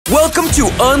Welcome to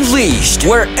Unleashed,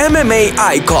 where MMA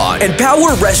icon and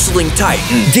power wrestling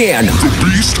titan Dan the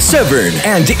Beast Severn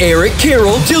and Eric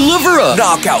Carroll deliver a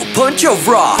knockout punch of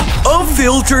raw,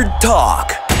 unfiltered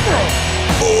talk.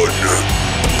 Unleashed.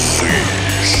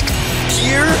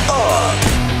 Gear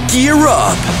up. Gear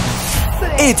up.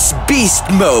 It's beast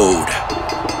mode.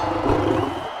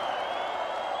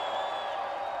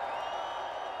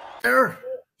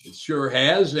 It sure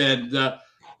has, and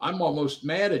I'm almost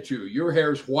mad at you. Your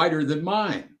hair's whiter than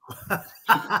mine.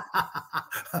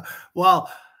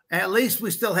 Well, at least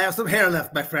we still have some hair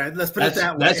left, my friend. Let's put it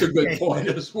that way. That's a good point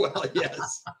as well,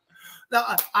 yes.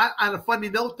 Now, on a funny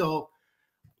note, though,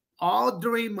 all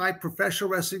during my professional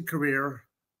wrestling career,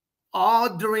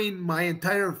 all during my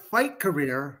entire fight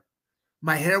career,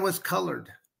 my hair was colored.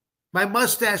 My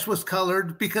mustache was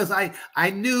colored because I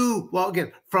knew, well,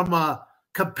 again, from a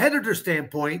competitor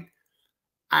standpoint,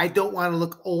 I don't want to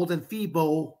look old and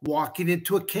feeble walking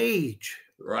into a cage.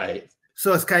 Right.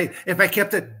 So it's kind of, if I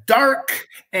kept it dark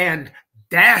and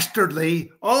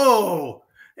dastardly, I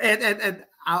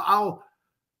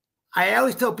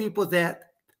always tell people that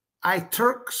I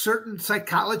took certain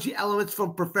psychology elements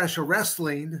from professional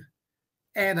wrestling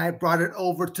and I brought it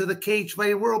over to the cage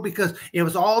fighting world because it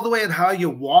was all the way in how you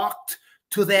walked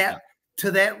to that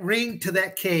ring, to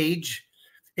that cage.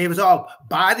 It was all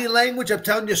body language. I'm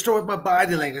telling you a story with my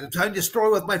body language. I'm telling you a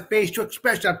story with my facial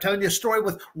expression. I'm telling you a story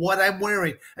with what I'm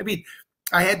wearing. I mean,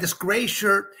 I had this gray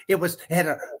shirt. It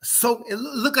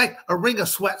looked like a ring of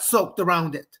sweat soaked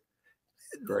around it.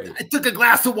 Great. I took a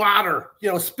glass of water,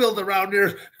 spilled around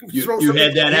there. You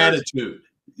had that attitude.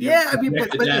 Yeah, I mean,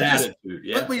 but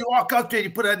when you walk out there, you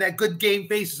put on that good game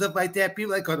face and stuff like that.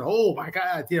 People are like, oh my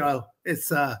God, it's.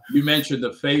 You mentioned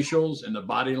the facials and the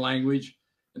body language.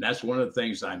 And that's one of the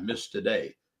things I miss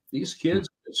today. These kids,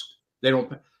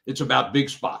 it's about big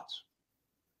spots,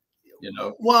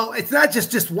 Well, it's not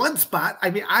just one spot. I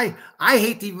mean, I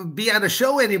hate to even be on a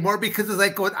show anymore because it's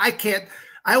like going, I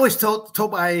always told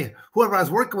whoever I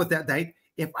was working with that night,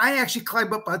 if I actually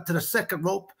climb up onto the second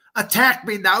rope, attack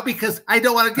me now because I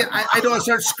don't want to I don't want to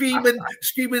start screaming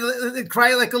and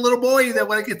crying like a little boy then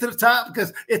when I get to the top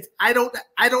because I don't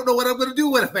know what I'm going to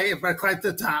do if I climb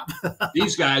to the top.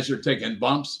 These guys are taking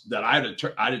bumps that I'd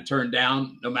have turned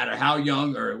down no matter how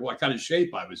young or what kind of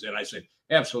shape I was in. I said,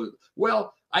 absolutely.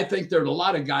 Well, I think there are a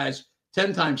lot of guys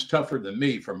 10 times tougher than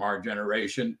me from our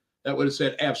generation that would have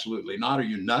said, absolutely not. Are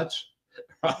you nuts?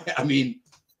 I mean.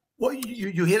 Well,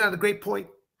 you hit on a great point.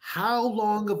 How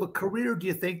long of a career do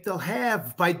you think they'll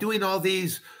have by doing all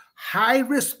these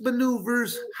high-risk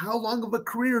maneuvers? How long of a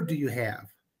career do you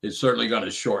have? It's certainly going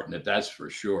to shorten it, that's for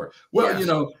sure. Well, yes.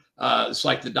 It's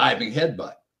like the diving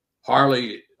headbutt.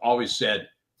 Harley always said,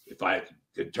 if I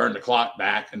could turn the clock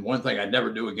back, and one thing I'd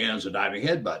never do again is a diving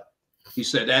headbutt. He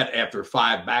said that after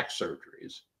 5 back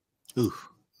surgeries. Oof.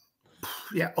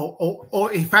 Yeah.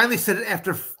 He finally said it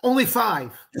after only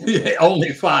 5. Yeah,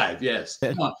 only 5. Yes.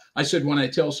 I said, when I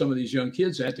tell some of these young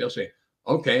kids that, they'll say,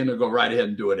 okay. And they'll go right ahead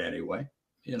and do it anyway.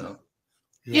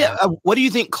 Yeah. What do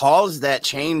you think caused that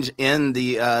change in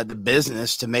the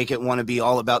business to make it want to be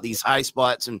all about these high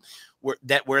spots and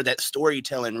where that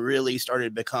storytelling really started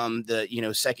to become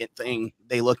the, second thing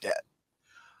they looked at?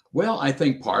 Well, I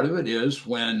think part of it is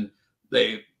when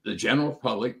the general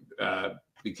public,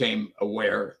 became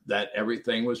aware that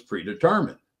everything was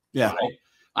predetermined. Yeah. Right?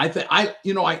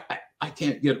 I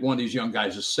can't get one of these young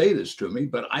guys to say this to me,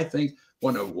 but I think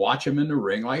when I watch them in the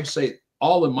ring, like I say,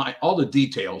 all the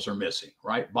details are missing,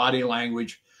 right? Body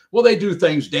language. Well, they do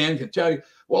things Dan can tell you.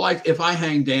 Well, like if I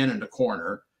hang Dan in the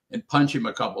corner and punch him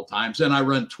a couple times, then I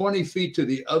run 20 feet to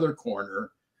the other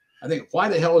corner. I think, why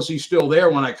the hell is he still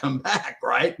there when I come back,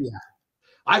 right? Yeah.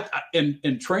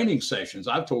 In training sessions,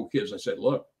 I've told kids, I said,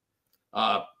 look,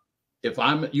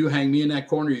 if you hang me in that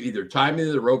corner, you either tie me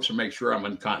to the ropes or make sure I'm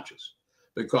unconscious,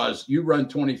 because you run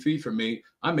 20 feet from me.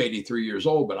 I'm 83 years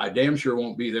old, but I damn sure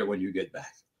won't be there when you get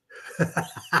back.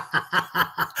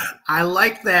 I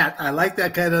like that. I like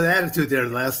that kind of attitude there,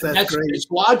 Les. That's great. It's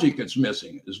logic that's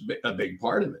missing is a big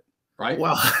part of it, right?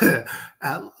 Well,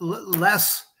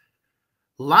 Les,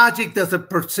 logic doesn't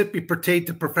pertain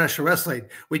to professional wrestling.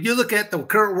 When you look at the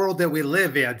current world that we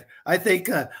live in, I think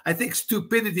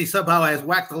stupidity somehow has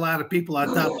whacked a lot of people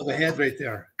on top of the head right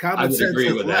there. I would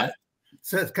agree with that.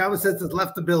 Common sense has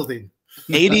left the building.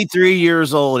 83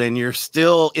 years old and you're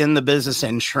still in the business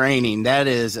and training. That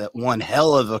is one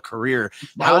hell of a career.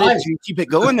 How did you keep it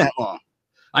going that long?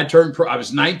 I turned pro. I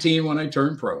was 19 when I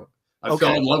turned pro. I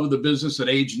fell in love with the business at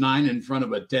age 9 in front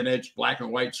of a 10-inch black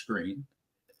and white screen.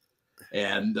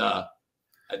 And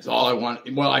that's all I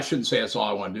want. Well, I shouldn't say that's all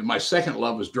I want to do. My second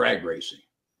love was drag racing.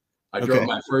 I drove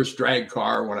my first drag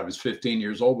car when I was 15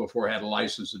 years old before I had a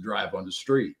license to drive on the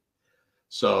street.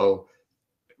 So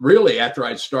really, after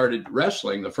I'd started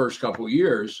wrestling, the first couple of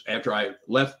years after I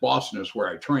left Boston is where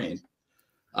I trained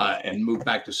and moved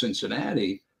back to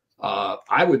Cincinnati,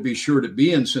 I would be sure to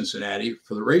be in Cincinnati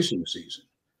for the racing season.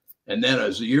 And then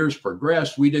as the years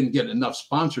progressed, we didn't get enough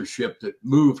sponsorship to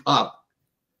move up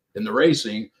in the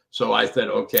racing. So I said,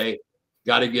 okay,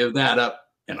 got to give that up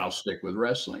and I'll stick with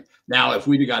wrestling. Now, if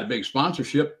we'd got a big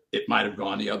sponsorship, it might have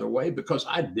gone the other way because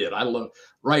I did. I love,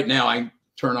 right now, I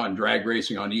turn on drag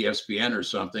racing on ESPN or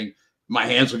something. My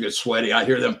hands will get sweaty. I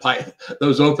hear them pipe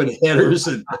those open headers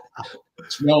and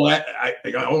smell that.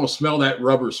 I almost smell that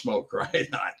rubber smoke, right?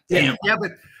 Damn. Yeah,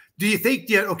 but do you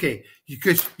think, okay,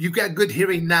 because you've got good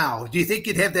hearing now, do you think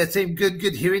you'd have that same good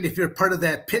hearing if you're part of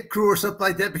that pit crew or something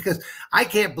like that? Because I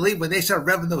can't believe when they start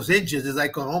revving those engines, it's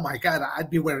like going, oh my God, I'd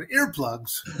be wearing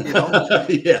earplugs, you know?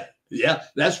 Yeah,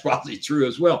 that's probably true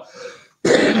as well.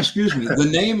 Excuse me. The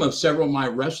name of several of my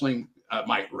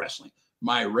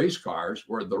my race cars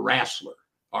were the Rassler,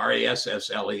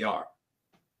 R-A-S-S-L-E-R.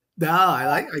 No, I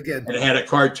like, again. And it had a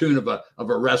cartoon of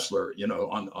a wrestler, you know,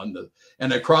 on the,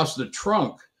 and across the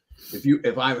trunk,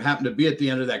 if I happen to be at the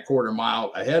end of that quarter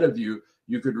mile ahead of you,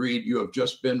 you could read, "You have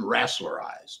just been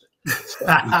Rasslerized." So,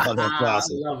 I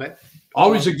love it.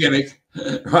 Always a gimmick,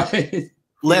 right?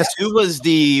 Les, who was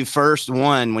the first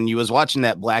one when you was watching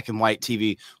that black and white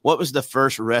TV? What was the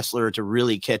first wrestler to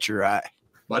really catch your eye?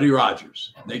 Buddy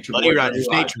Rogers, Nature Boy.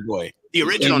 Nature Boy, the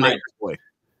original Nature Boy.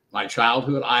 My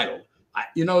childhood idol.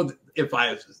 You know, if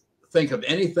I think of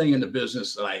anything in the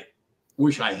business that I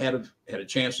wish I had a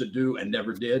chance to do and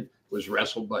never did, was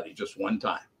wrestle Buddy just one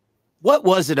time. What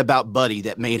was it about Buddy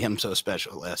that made him so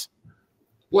special, Les?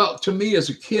 Well, to me as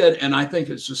a kid, and I think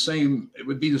it's the same, it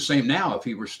would be the same now if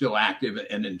he were still active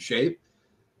and in shape.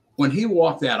 When he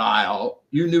walked that aisle,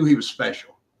 you knew he was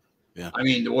special. Yeah. I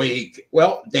mean, the way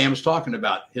Dan was talking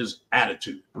about his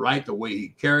attitude, right? The way he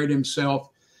carried himself.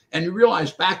 And you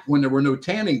realize back when there were no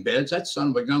tanning beds, that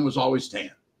son of a gun was always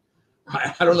tan.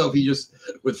 I don't know if he just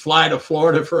would fly to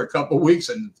Florida for a couple of weeks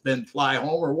and then fly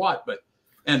home or what. But,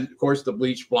 and of course, the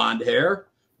bleached blonde hair.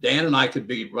 Dan and I could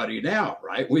be Buddy now,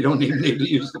 right? We don't even need to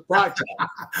use the product.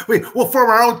 We'll form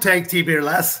our own tag team here,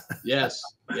 Les. Yes.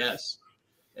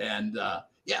 And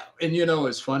yeah, and you know,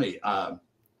 it's funny.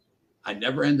 I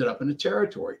never ended up in a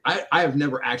territory. I have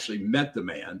never actually met the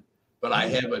man, but I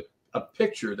have a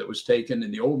picture that was taken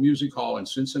in the old music hall in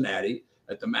Cincinnati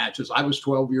at the matches. I was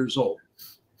 12 years old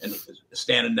and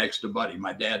standing next to Buddy.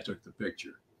 My dad took the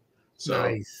picture. So,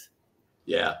 nice.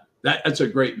 Yeah, that's a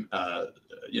great,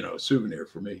 you know, souvenir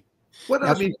for me. What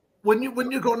I mean, when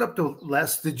you're going up to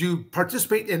Les, did you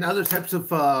participate in other types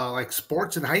of like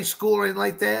sports in high school or anything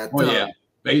like that? Oh yeah,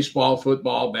 baseball,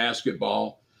 football,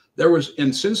 basketball. There was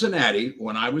in Cincinnati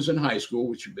when I was in high school,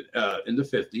 which in the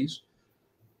 50s,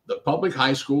 the public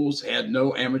high schools had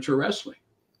no amateur wrestling.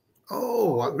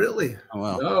 Oh, really? Oh,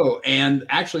 wow. No, and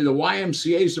actually the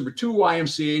YMCAs, there were two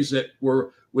YMCAs that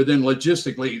were within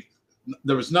logistically,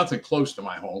 there was nothing close to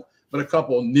my home, but a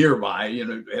couple nearby, you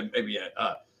know, maybe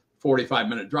a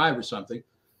 45-minute drive or something.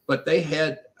 But they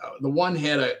had, the one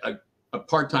had a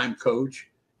part-time coach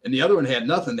and the other one had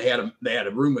nothing. They had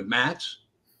a room with mats.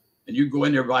 And you go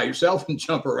in there by yourself and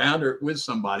jump around or with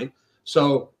somebody.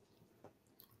 So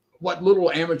what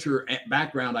little amateur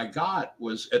background I got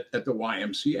was at the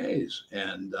YMCAs.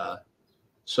 And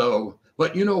so,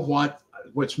 but you know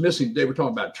what's missing? They were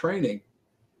talking about training.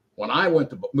 When I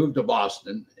moved to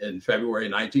Boston in February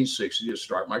 1960 to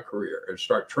start my career or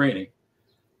start training,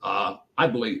 I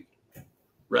believed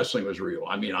wrestling was real.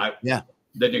 I mean, I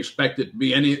didn't expect it to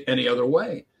be any other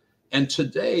way. And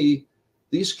today,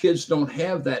 these kids don't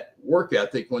have that work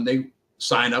ethic when they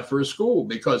sign up for a school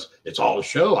because it's all a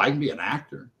show. I can be an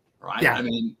actor, right? Yeah. I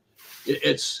mean,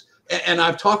 and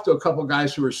I've talked to a couple of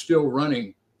guys who are still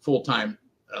running full-time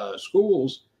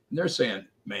schools, and they're saying,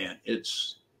 man,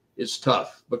 it's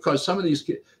tough because some of these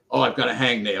kids, oh, I've got a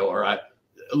hangnail or a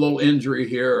little injury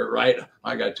here, right?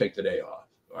 I got to take the day off,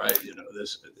 all right? You know,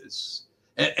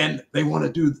 and they want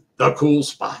to do the cool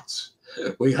spots.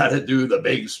 We got to do the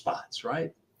big spots,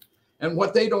 right? And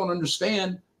what they don't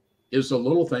understand is the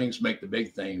little things make the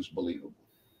big things believable.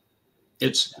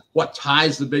 It's what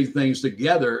ties the big things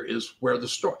together is where the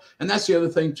story, and that's the other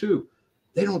thing too.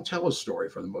 They don't tell a story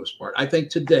for the most part. I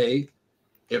think today,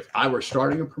 if I were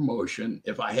starting a promotion,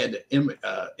 if I had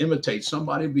to imitate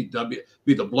somebody, be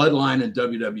the bloodline in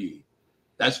WWE.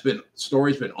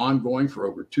 Story's been ongoing for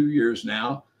over 2 years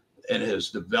now and has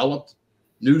developed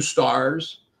new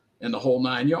stars and the whole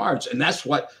 9 yards. And that's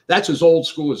as old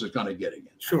school as it's going to get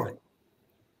again. Sure.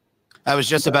 I was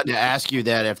just about to ask you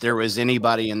that if there was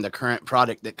anybody in the current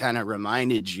product that kind of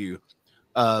reminded you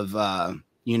of,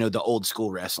 you know, the old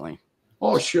school wrestling.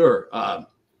 Oh, sure.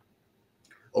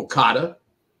 Okada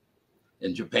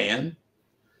in Japan.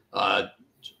 I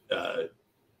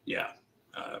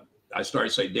started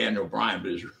to say Daniel Bryan,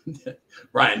 but it's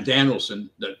Bryan Danielson,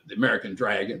 the American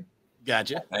Dragon.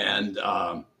 Gotcha. And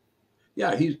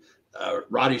yeah, he's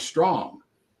Roddy Strong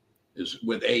is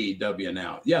with AEW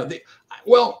now. Yeah,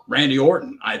 well, Randy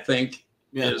Orton, I think,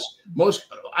 is most.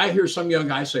 I hear some young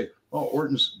guys say, "Oh,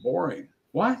 Orton's boring."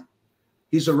 What?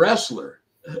 He's a wrestler.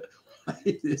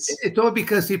 It's only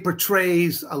because he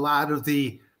portrays a lot of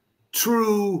the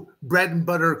true bread and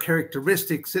butter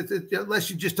characteristics, unless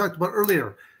you just talked about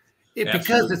earlier.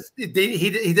 Because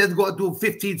he doesn't go out doing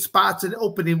 15 spots and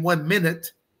open in 1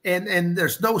 minute, and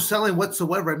there's no selling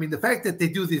whatsoever. I mean, the fact that they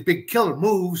do these big killer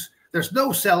moves, there's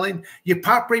no selling. You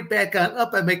pop right back on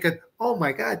up and make it. Oh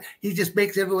my God, he just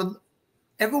makes everyone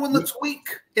looks weak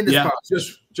in this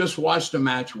process. Just watched a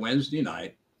match Wednesday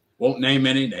night. Won't name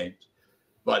any names,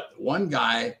 but one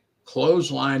guy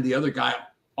clotheslined the other guy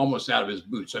almost out of his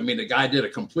boots. I mean, the guy did a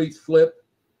complete flip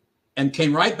and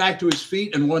came right back to his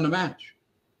feet and won the match.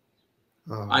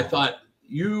 I thought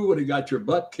you would have got your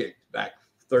butt kicked back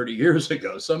 30 years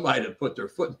ago. Somebody had put their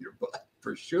foot in your butt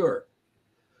for sure.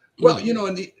 Well, you know,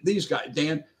 and these guys,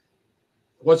 Dan,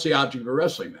 what's the object of a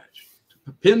wrestling match?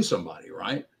 To pin somebody,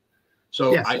 right?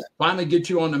 So I finally get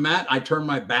you on the mat. I turn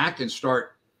my back and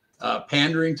start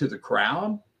pandering to the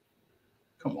crowd.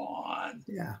 Come on.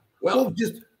 Yeah. Well,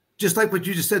 just like what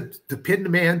you just said, to pin the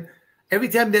man. Every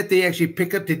time that they actually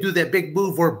pick up, they do that big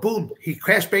move where boom, he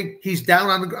crash bang, he's down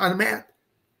on the mat.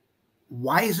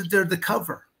 Why isn't there the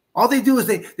cover? All they do is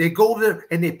they go over there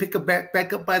and they pick him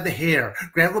back up by the hair,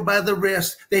 grab him by the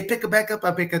wrist. They pick him back up.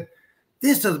 I'm thinking,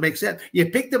 this doesn't make sense. You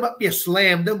picked them up, you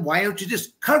slammed them. Why don't you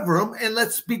just cover them and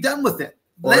let's be done with it?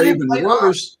 Or even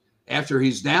worse, after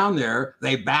he's down there,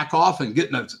 they back off and get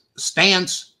in a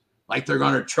stance like they're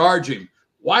going to charge him.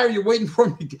 Why are you waiting for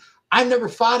me? I never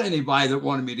fought anybody that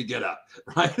wanted me to get up,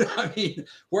 right? I mean,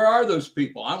 where are those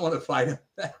people? I want to fight them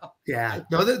now. Yeah,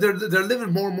 no, they're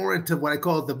living more and more into what I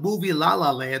call the movie La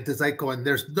La Land. It's like going,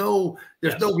 there's no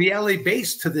reality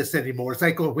base to this anymore. It's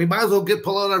like going, we might as well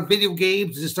pull out our video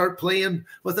games and just start playing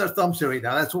with our thumbs here right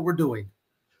now. That's what we're doing.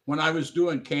 When I was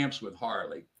doing camps with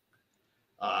Harley,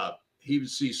 he would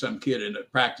see some kid in a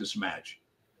practice match,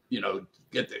 you know,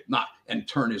 and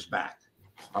turn his back.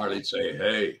 Harley'd say,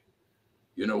 "Hey,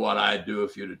 you know what I'd do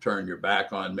if you'd have turned your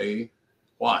back on me?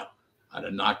 What? I'd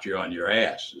have knocked you on your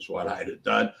ass," is what I'd have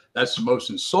done. That's the most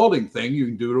insulting thing you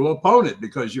can do to an opponent,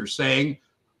 because you're saying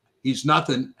he's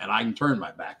nothing and I can turn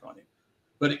my back on him.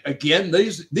 But again,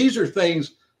 these are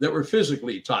things that were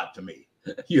physically taught to me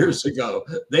years ago.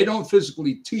 They don't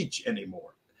physically teach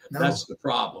anymore. No. That's the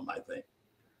problem, I think.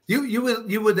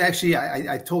 You would actually,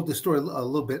 I told this story a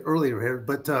little bit earlier here,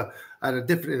 but at a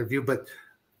different interview, but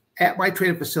at my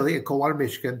training facility in Coldwater,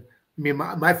 Michigan, I mean,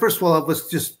 my first love was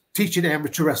just teaching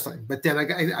amateur wrestling, but then I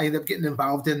ended up getting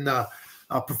involved in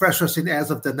professional wrestling as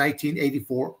of the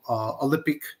 1984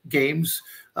 Olympic Games.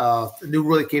 The new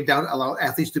rule that came down allowed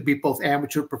athletes to be both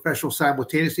amateur and professional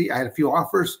simultaneously. I had a few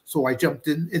offers, so I jumped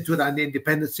into it on the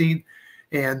independent scene.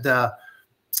 And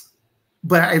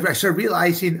but I started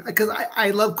realizing, because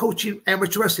I love coaching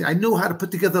amateur wrestling. I knew how to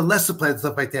put together lesson plans and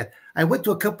stuff like that. I went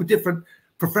to a couple of different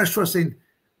professional wrestling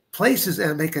places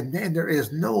and I'm thinking, man, there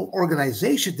is no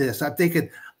organization to this. I'm thinking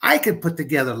I could put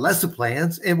together lesson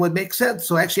plans and would make sense.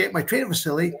 So actually at my training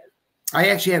facility, I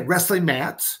actually had wrestling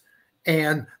mats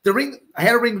and the ring. I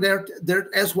had a ring there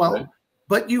as well, right.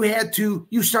 But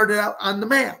you started out on the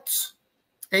mats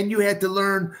and you had to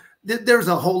learn. There's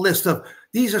a whole list of,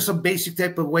 these are some basic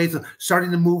type of ways of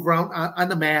starting to move around on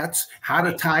the mats, how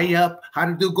to tie up, how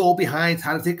to do go behinds,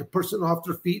 how to take a person off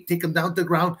their feet, take them down to the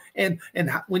ground. And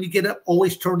when you get up,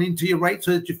 always turning to your right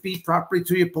so that your feet properly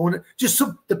to your opponent, just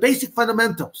the basic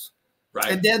fundamentals.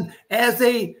 Right. And then as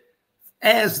they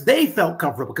felt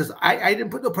comfortable, because I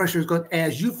didn't put no pressure, going,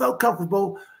 as you felt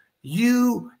comfortable,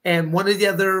 you and one of the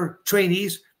other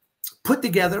trainees put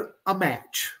together a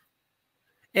match.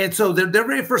 And so their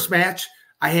very first match,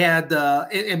 I had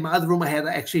in my other room, I had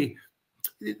actually,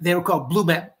 they were called blue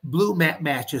mat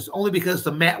matches, only because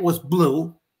the mat was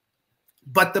blue,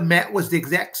 but the mat was the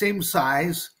exact same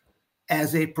size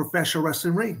as a professional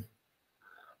wrestling ring,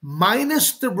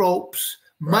 minus the ropes,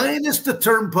 right. Minus the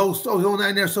turn post, going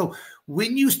on there. So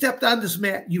when you stepped on this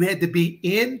mat, you had to be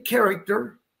in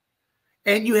character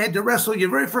and you had to wrestle. Your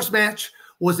very first match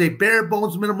was a bare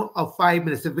bones minimum of 5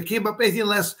 minutes. If it came up anything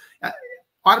less,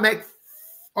 automatic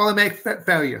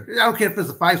failure. I don't care if it's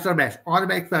a 5-star match,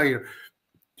 automatic failure.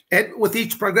 And with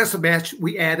each progressive match,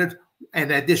 we added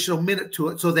an additional minute to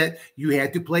it so that you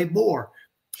had to play more.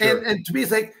 Sure. And to me,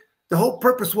 it's like the whole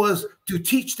purpose was to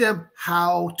teach them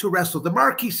how to wrestle. The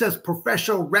marquee says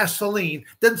professional wrestling,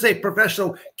 doesn't say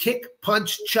professional kick,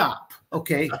 punch, chop.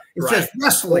 Okay. It says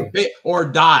wrestling. Or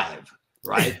dive,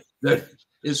 right? That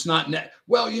it's not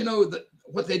well, you know,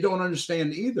 what they don't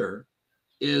understand either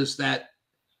is that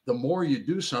the more you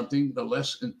do something, the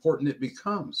less important it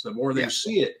becomes, the more they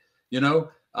see it. You know,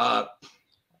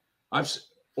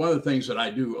 one of the things that I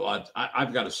do a lot,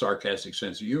 I've got a sarcastic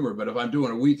sense of humor, but if I'm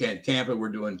doing a weekend camp and we're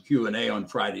doing Q&A on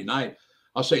Friday night,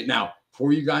 I'll say, now,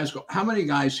 before you guys go, how many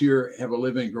guys here have a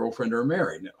living girlfriend or are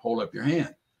married? Hold up your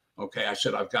hand. Okay, I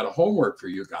said, I've got a homework for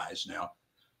you guys now.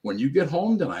 When you get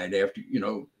home tonight, after, you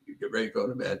know, you get ready to go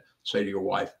to bed, say to your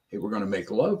wife, hey, we're going to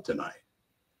make love tonight.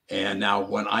 And now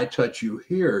when I touch you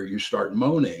here, you start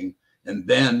moaning, and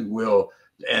then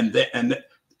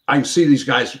I can see these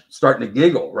guys starting to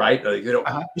giggle, right? You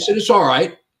know, he said, it's all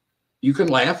right. You can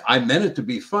laugh. I meant it to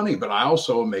be funny, but I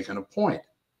also am making a point.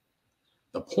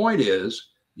 The point is,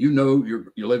 you know your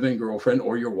living girlfriend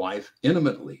or your wife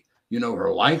intimately. You know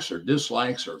her likes or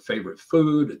dislikes, her favorite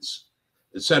food,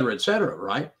 et cetera,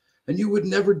 right? And you would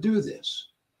never do this.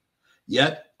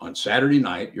 Yet on Saturday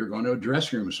night, you're going to a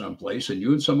dressing room someplace, and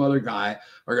you and some other guy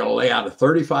are going to lay out a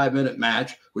 35-minute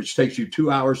match, which takes you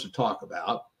 2 hours to talk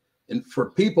about. And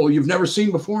for people you've never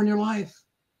seen before in your life,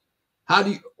 how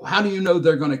do you know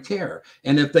they're going to care?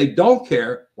 And if they don't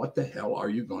care, what the hell are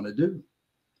you going to do?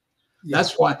 Yeah.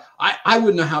 That's why I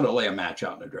wouldn't know how to lay a match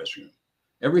out in a dressing room.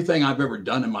 Everything I've ever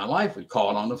done in my life would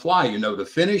call it on the fly. You know the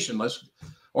finish,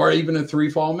 or even a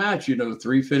 3-fall match. You know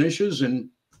 3 finishes, and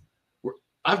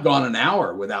I've gone an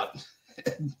hour without,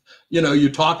 you know, you're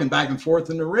talking back and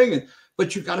forth in the ring,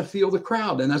 but you got to feel the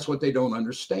crowd, and that's what they don't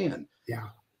understand. Yeah.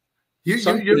 You're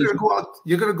gonna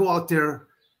go out there.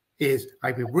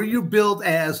 Were you billed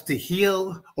as the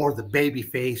heel or the baby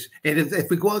face? And if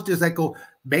we go out there, I go,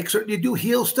 make certain you do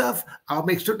heel stuff. I'll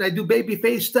make certain I do baby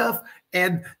face stuff.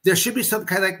 And there should be some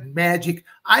kind of like magic.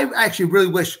 I actually really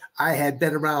wish I had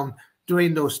been around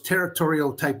during those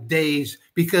territorial type days,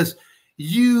 because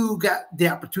you got the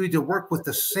opportunity to work with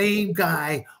the same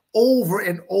guy over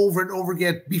and over and over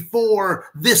again before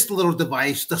this little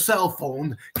device, the cell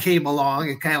phone, came along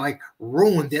and kind of like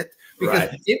ruined it. Because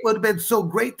it would have been so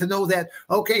great to know that,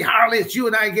 okay, Harley, it's you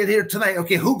and I get here tonight.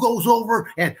 Okay, who goes over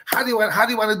and how do you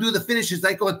want to do the finishes?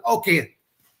 Like going, okay,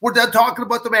 we're done talking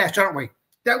about the match, aren't we?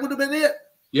 That would have been it.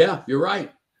 Yeah, you're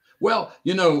right. Well,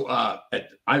 you know,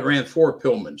 I ran 4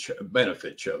 Pillman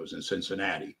benefit shows in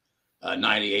Cincinnati,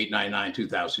 98, 99,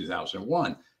 2000,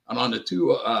 2001. And on the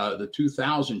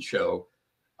 2000 show,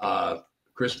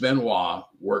 Chris Benoit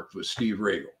worked with Steve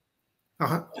Regal.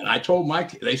 And I told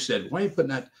Mike, they said, why are you putting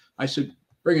that? I said,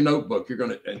 bring a notebook. You're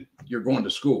going to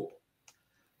school.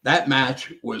 That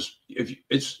match was,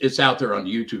 it's out there on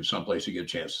YouTube someplace. You get a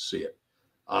chance to see it.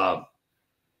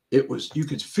 It was, you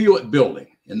could feel it building.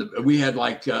 And we had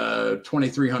like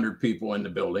 2,300 people in the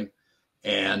building.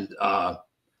 And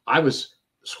I was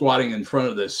squatting in front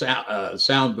of the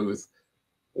sound booth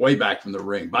way back from the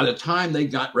ring. By the time they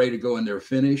got ready to go in their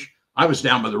finish, I was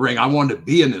down by the ring. I wanted to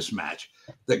be in this match.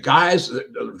 The guys,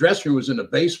 the dressing room was in the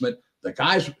basement. The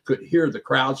guys could hear the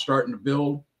crowd starting to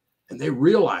build, and they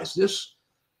realized this.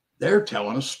 They're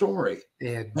telling a story,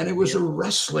 and it was a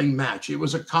wrestling match. It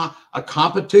was a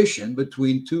competition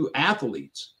between 2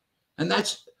 athletes, and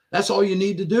that's all you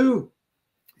need to do.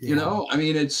 You know, I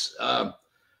mean, it's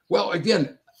well,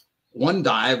 again, one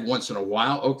dive once in a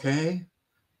while, okay,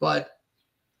 but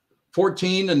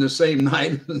 14 in the same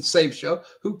night in the same show,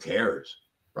 who cares,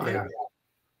 right? Yeah.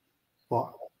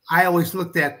 Well, I always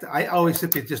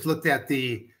simply just looked at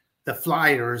the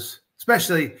flyers,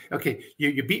 especially, okay,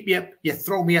 you beat me up, you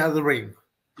throw me out of the ring.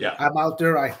 Yeah. I'm out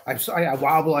there, I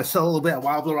wobble, I sell a little bit, I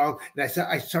wobble around, and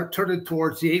I start turning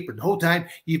towards the apron. The whole time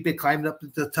you've been climbing up to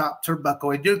the top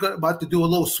turnbuckle, and you're about to do a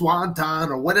little swanton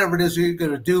or whatever it is you're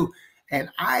going to do, and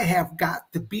I have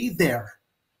got to be there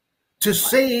to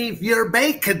save your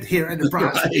bacon here in the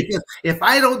process. Because if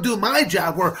I don't do my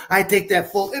job, where I take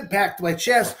that full impact to my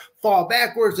chest, fall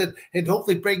backwards, and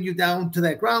hopefully bring you down to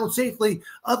that ground safely,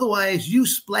 otherwise you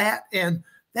splat, and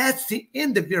that's the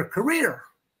end of your career.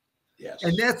 Yes.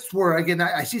 And that's where, again,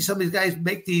 I see some of these guys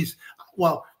make these,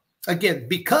 well, again,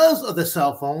 because of the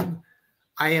cell phone,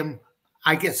 I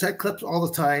get set clips all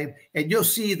the time, and you'll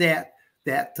see that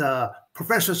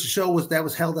professional show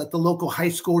was held at the local high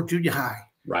school or junior high.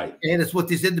 Right. And it's with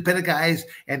these independent guys.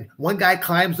 And one guy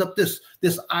climbs up this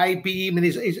I-beam, and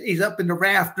he's up in the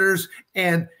rafters,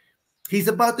 and he's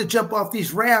about to jump off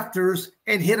these rafters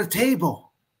and hit a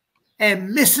table.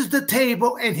 and misses the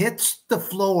table and hits the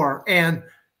floor, and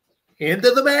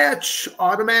into the match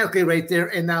automatically right there.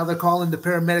 And now they're calling the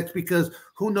paramedics because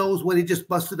who knows what he just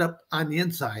busted up on the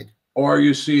inside. Or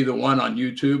you see the one on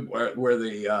YouTube where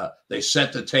they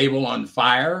set the table on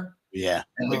fire. Yeah.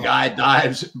 And the guy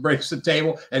dives, breaks the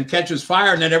table, and catches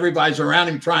fire, and then everybody's around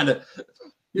him trying to,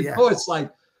 you know, it's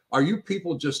like, are you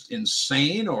people just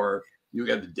insane, or you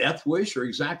have a death wish, or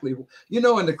exactly, you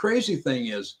know? And the crazy thing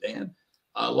is, Dan,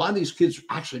 a lot of these kids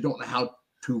actually don't know how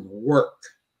to work.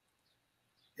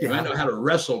 They might know how to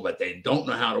wrestle, but they don't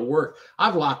know how to work.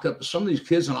 I've locked up some of these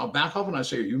kids, and I'll back off and I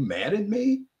say, "Are you mad at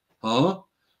me? Huh?"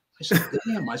 I said,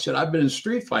 "Damn." I said, "I've been in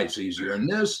street fights easier than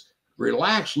this.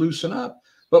 Relax, loosen up."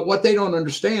 But what they don't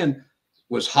understand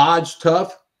was Hodge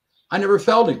tough. I never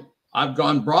felt him. I've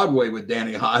gone Broadway with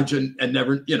Danny Hodge and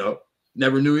never, you know,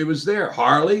 never knew he was there.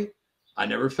 Harley, I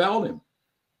never felt him.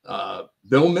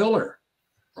 Bill Miller,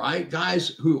 right?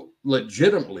 Guys who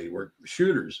legitimately were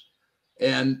shooters.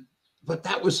 But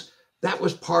that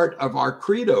was part of our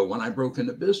credo when I broke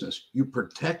into business. You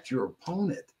protect your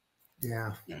opponent.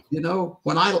 Yeah. You know,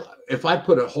 if I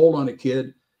put a hold on a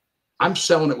kid, I'm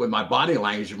selling it with my body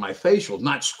language and my facial,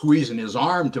 not squeezing his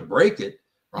arm to break it,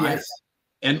 right? Yes.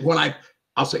 And when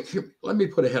I'll say, "Here, let me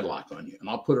put a headlock on you," and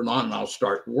I'll put it on and I'll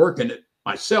start working it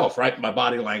myself, right? My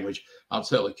body language. I'll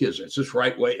tell the kids, "It's this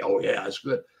right way." "Oh yeah, that's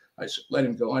good." I said, "Let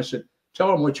him go." I said,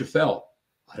 "Tell him what you felt."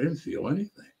 "I didn't feel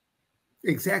anything."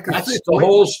 Exactly. That's the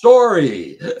whole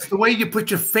story. It's the way you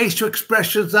put your facial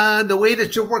expressions on, the way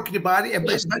that you're working your body,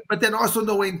 but then also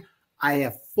knowing I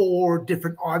have 4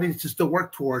 different audiences to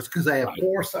work towards because I have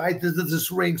 4 sides of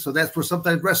this ring. So that's where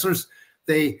sometimes wrestlers,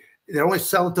 they're always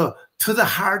selling to the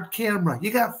hard camera. You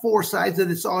got 4 sides of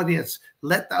this audience.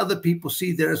 Let the other people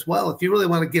see there as well. If you really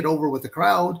want to get over with the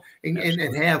crowd and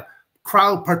have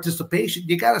crowd participation,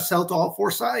 you got to sell to all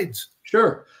 4 sides.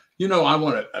 Sure. You know, I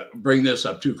want to bring this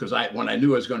up too, because when I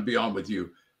knew I was going to be on with you,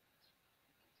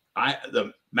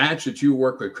 the match that you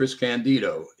worked with Chris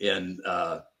Candido in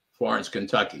Florence,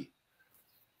 Kentucky.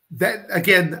 That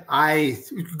again,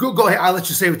 go ahead. I'll let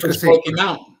you say what you're going to say. Smoky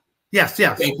Mountain. Yes.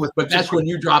 Okay, but that's when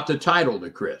you dropped the title to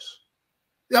Chris.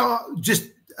 No,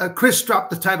 just Chris dropped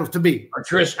the title to me. Or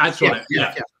Chris, that's what.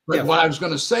 But what I was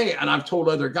going to say, and I've told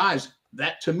other guys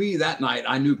that to me that night,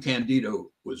 I knew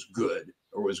Candido was good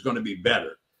or was going to be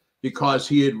better because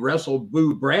he had wrestled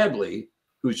Boo Bradley,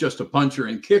 who's just a puncher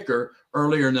and kicker,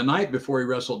 earlier in the night before he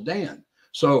wrestled Dan.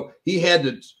 So he had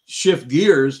to shift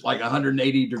gears like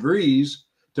 180 degrees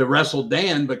to wrestle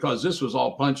Dan because this was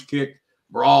all punch, kick,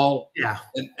 brawl,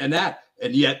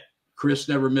 and yet Chris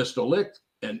never missed a lick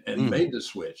and made the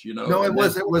switch. You know, no, it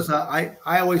was.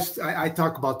 I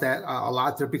talk about that a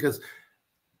lot there because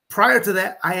prior to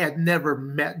that, I had never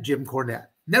met Jim Cornette,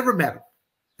 never met him,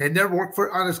 and never worked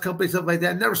on his company, stuff like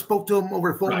that. Never spoke to him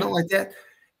over the phone, nothing like that.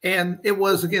 And it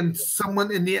was again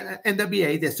someone in the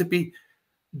NWA that should be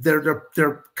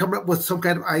they're coming up with some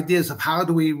kind of ideas of how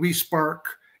do we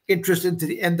re-spark interest into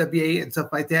the NWA and stuff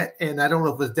like that. And I don't know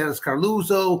if it was Dennis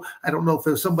Carluzzo. I don't know if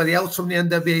it was somebody else from the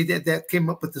NWA that came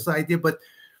up with this idea. But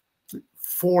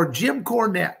for Jim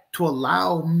Cornette to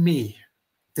allow me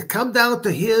to come down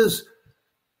to his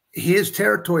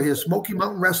territory, his Smoky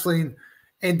Mountain Wrestling,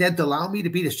 and then to allow me to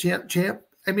be the champ,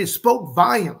 I mean, it spoke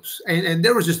volumes. And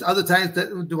there was just other times that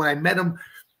when I met him,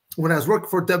 when I was working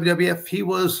for WWF, he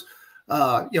was,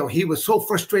 he was so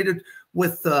frustrated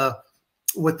with the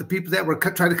people that were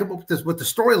trying to come up with the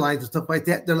storylines and stuff like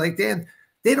that. They're like, "Dan,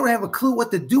 they don't have a clue what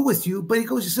to do with you." But he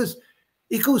goes,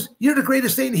 "You're the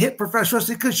greatest thing to hit professional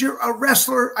wrestling because you're a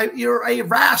wrestler. You're a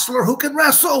wrestler who can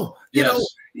wrestle." You know,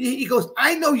 he goes,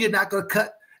 "I know you're not going to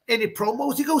cut any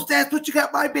promos." He goes, "That's what you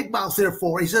got my big mouth there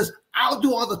for." He says, "I'll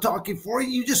do all the talking for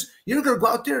you. You're going to go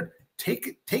out there and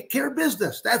take care of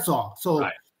business. That's all." So,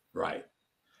 right.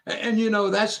 And you know,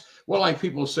 that's like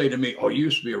people say to me, "Oh, you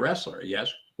used to be a wrestler." Yes.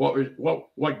 What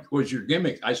was your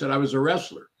gimmick? I said I was a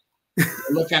wrestler. They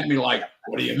look at me like,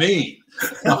 "What do you mean?"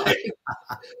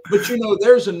 But you know,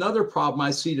 there's another problem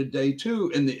I see today too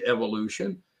in the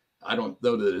evolution. I don't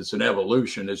know that it's an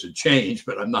evolution, it's a change,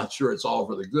 but I'm not sure it's all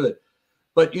for the good.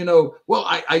 But you know,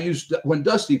 I used when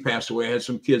Dusty passed away, I had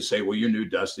some kids say, "Well, you knew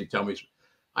Dusty. Tell me."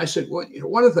 I said, "Well, you know,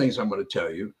 one of the things I'm going to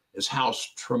tell you is how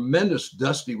tremendous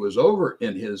Dusty was over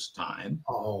in his time."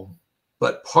 Oh.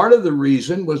 But part of the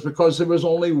reason was because there was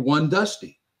only one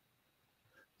Dusty.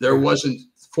 There wasn't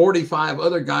 45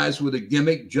 other guys with a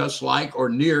gimmick just like or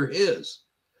near his.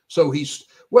 So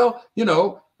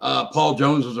Paul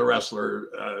Jones was a wrestler.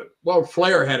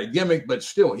 Flair had a gimmick, but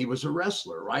still he was a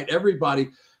wrestler, right?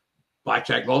 Everybody,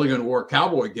 Blackjack Mulligan wore a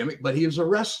cowboy gimmick, but he was a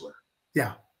wrestler.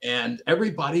 Yeah. And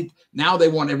everybody, now they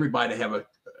want everybody to have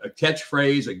a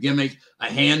catchphrase, a gimmick,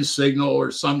 a hand signal,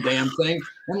 or some damn thing.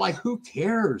 I'm like, who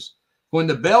cares? When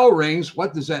the bell rings,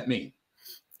 what does that mean?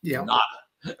 Yeah.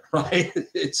 Nada, right?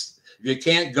 It's, if you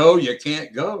can't go, you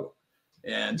can't go.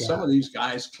 And some of these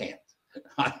guys can't.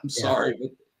 I'm sorry,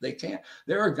 but they can't.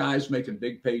 There are guys making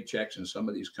big paychecks in some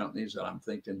of these companies that I'm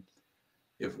thinking,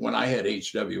 if when I had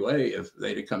HWA, if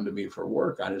they'd have come to me for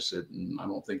work, I'd have said, I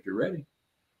don't think you're ready.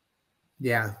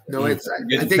 Yeah, no, it's.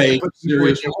 I think they put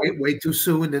way too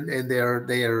soon, and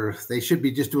they should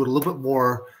be just doing a little bit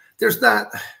more. There's not.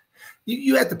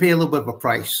 You have to pay a little bit of a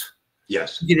price.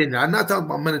 Yes. To get in there. I'm not talking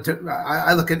about monetary.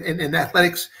 I look at in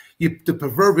athletics, the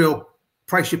proverbial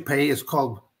price you pay is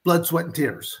called blood, sweat, and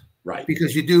tears. Right.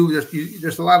 Because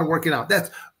there's a lot of working out. That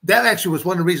actually was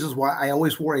one of the reasons why I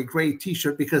always wore a gray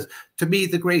T-shirt, because to me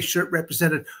the gray shirt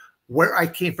represented where I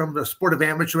came from, the sport of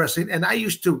amateur wrestling, and I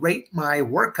used to rate my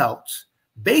workouts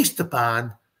based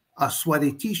upon a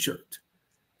sweaty T-shirt.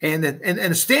 And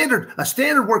a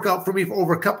standard workout for me for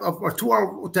over a couple of or 2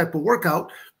 hour type of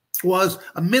workout was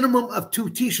a minimum of 2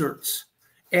 T-shirts,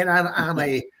 and on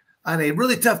a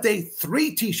really tough day,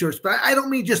 3 T-shirts. But I don't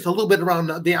mean just a little bit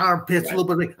around the armpits, a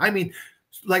little bit. I mean,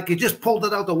 like you just pulled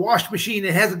it out the wash machine.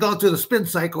 It hasn't gone through the spin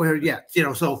cycle here yet, you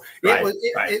know. So it was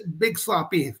big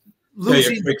sloppy. Tell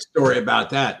you a quick story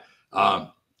about that.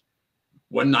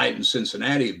 One night in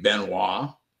Cincinnati, Benoit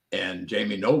and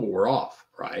Jamie Noble were off,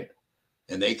 right?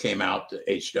 And they came out to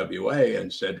HWA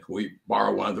and said, "Can we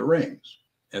borrow one of the rings?"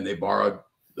 And they borrowed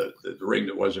the ring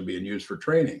that wasn't being used for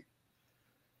training.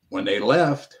 When they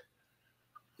left,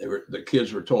 the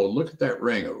kids were told, "Look at that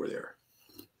ring over there.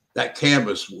 That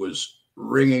canvas was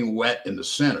wringing wet in the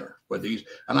center." But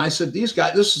and I said, "These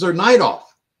guys, this is their night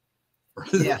off.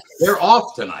 Yeah. They're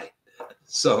off tonight."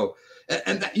 So,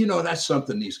 and that, you know, that's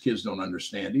something these kids don't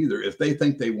understand either. If they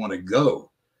think they want to go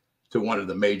to one of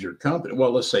the major companies,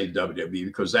 well, let's say WWE,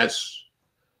 because that's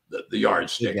the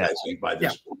yardstick, I think, by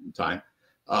this point in time.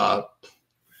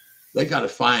 They got to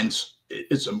find,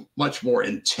 it's a much more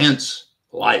intense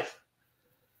life.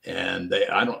 And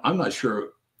I'm not sure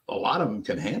a lot of them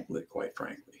can handle it, quite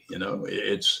frankly. You know,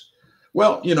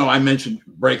 well, you know, I mentioned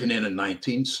breaking in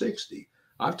 1960.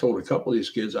 I've told a couple of these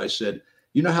kids, I said,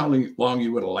 you know how long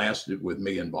you would have lasted with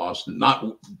me in Boston?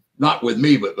 Not with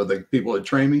me, but with the people that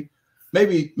train me.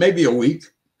 Maybe a week,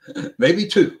 maybe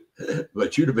 2,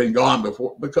 but you'd have been gone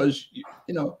before, because,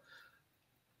 you know,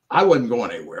 I wasn't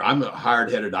going anywhere. I'm a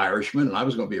hard-headed Irishman, and I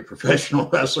was going to be a professional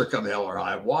wrestler come hell or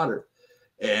high water.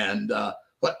 And,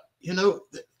 but, you know,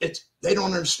 they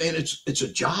don't understand it's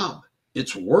a job.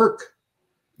 It's work.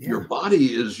 Yeah. Your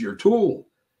body is your tool,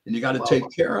 and you got to take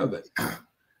care of it.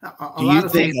 Do you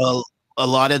think a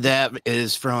lot of that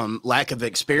is from lack of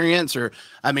experience? Or,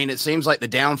 I mean, it seems like the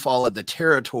downfall of the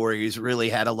territories really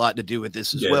had a lot to do with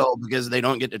this as well, because they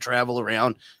don't get to travel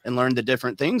around and learn the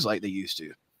different things like they used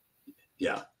to.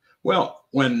 Yeah. Well,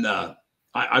 when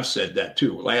I've said that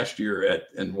too, last year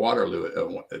in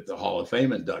Waterloo at the Hall of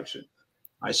Fame induction,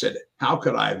 I said, how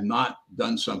could I have not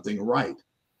done something right?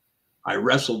 I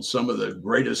wrestled some of the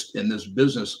greatest in this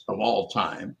business of all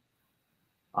time.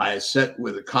 I sat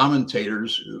with the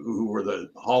commentators who were the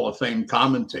Hall of Fame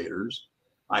commentators.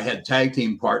 I had tag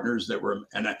team partners that were,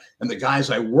 and the guys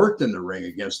I worked in the ring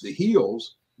against, the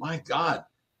heels, my God,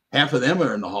 half of them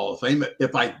are in the Hall of Fame.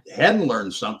 If I hadn't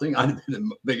learned something, I'd have been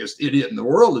the biggest idiot in the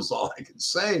world, is all I can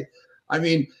say. I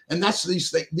mean, and that's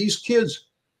these kids,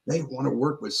 they want to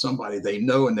work with somebody they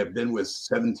know and they've been with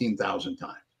 17,000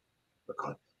 times.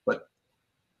 But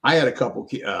I had a couple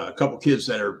kids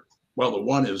that are, well, the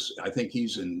one is, I think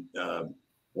he's in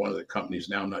one of the companies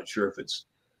now. I'm not sure if it's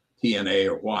TNA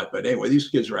or what, but anyway, these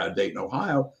kids are out of Dayton,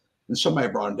 Ohio, and somebody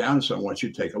brought them down and said, "I want you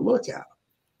to take a look at them."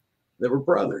 They were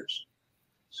brothers.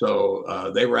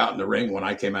 So they were out in the ring when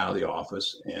I came out of the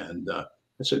office, and I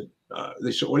said,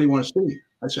 they said, "What do you want to see?"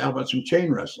 I said, "How about some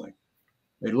chain wrestling?"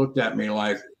 They looked at me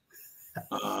like,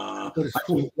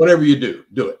 "Whatever you do,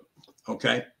 do it."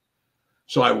 Okay.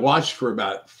 So I watched for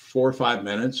about 4 or 5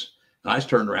 minutes. And I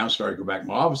turned around, started to go back to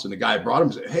my office, and the guy brought him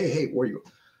and said, hey, where are you?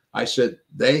 I said,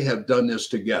 they have done this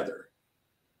together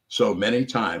so many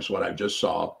times, what I just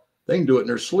saw, they can do it in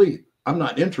their sleep. I'm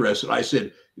not interested. I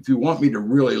said, if you want me to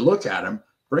really look at them,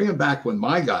 bring them back when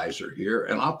my guys are here,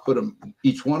 and I'll put them,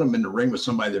 each one of them, in the ring with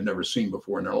somebody they've never seen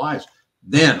before in their lives.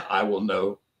 Then I will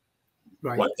know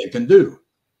what they can do,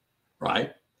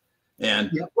 right?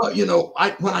 And, well, you know,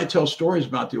 when I tell stories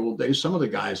about the old days, some of the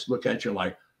guys look at you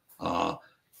like,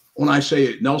 when I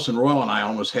say Nelson Royal and I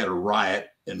almost had a riot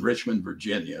in Richmond,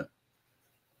 Virginia,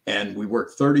 and we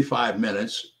worked 35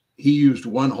 minutes. He used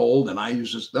one hold and I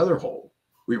used this other hold.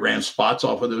 We ran spots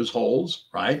off of those holds,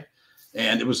 right?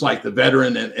 And it was like the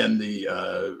veteran and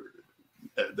the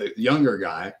younger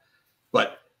guy,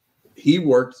 but he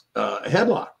worked a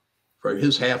headlock for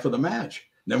his half of the match.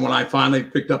 And then when I finally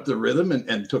picked up the rhythm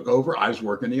and took over, I was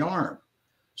working the arm.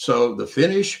 So the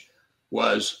finish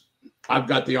was, I've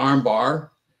got the arm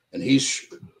bar and he's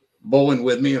bowling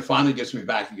with me and finally gets me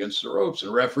back against the ropes. And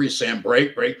the referee's saying,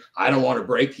 break, break. I don't want to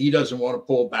break. He doesn't want to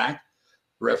pull back.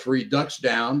 The referee ducks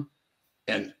down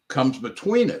and comes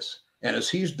between us. And as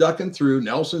he's ducking through,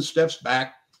 Nelson steps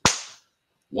back,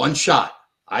 one shot.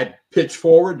 I pitch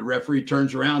forward. The referee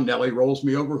turns around. Nelly rolls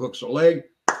me over, hooks a leg.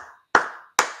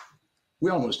 We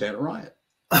almost had a riot.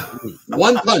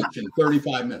 One punch in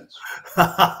 35 minutes.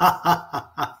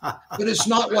 But it's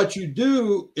not what you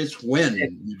do, it's when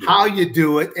you do how you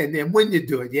do it, and then when you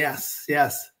do it. Yes,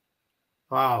 yes.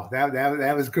 Wow,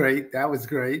 that was great. That was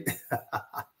great.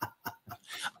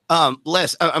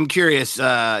 Les, I'm curious.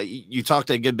 You talked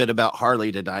a good bit about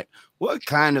Harley tonight. What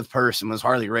kind of person was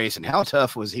Harley racing? How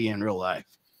tough was he in real life?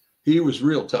 He was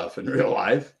real tough in real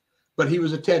life, but he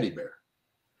was a teddy bear.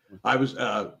 I was,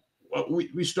 well,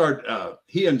 we started,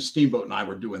 he and Steamboat and I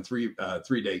were doing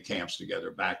three-day camps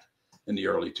together back in the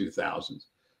early 2000s.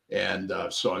 And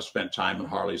so I spent time in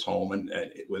Harley's home and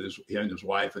with him and his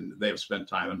wife, and they have spent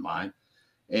time in mine.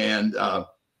 And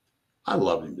I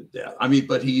love him to death. I mean,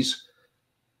 but he's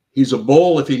a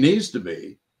bull if he needs to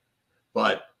be.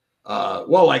 But,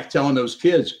 well, like telling those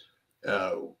kids,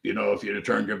 you know, if you'd have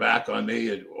turned your back on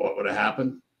me, what would have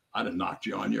happened? I'd have knocked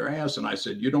you on your ass. And I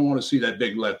said, you don't want to see that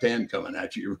big left hand coming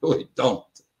at you. You really don't.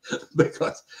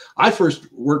 Because I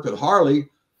first worked with Harley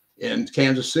in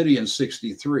Kansas City in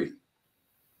 '63.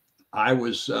 I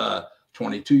was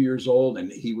 22 years old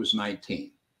and he was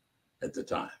 19 at the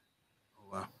time.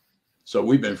 Oh, wow. So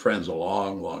we've been friends a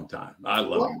long, long time. I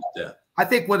love him to death. I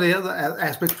think one of the other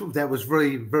aspects that was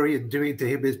very, very endearing to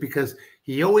him is because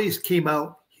he always came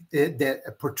out that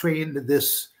portraying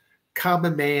this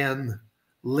common man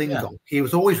lingo. Yeah. He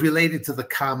was always related to the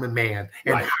common man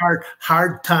and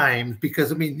hard times,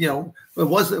 because I mean, you know, it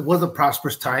wasn't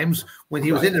prosperous times when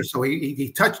he was in there. So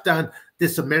he touched on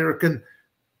this American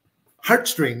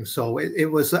heartstrings. So it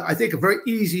was, I think, a very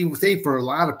easy thing for a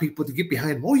lot of people to get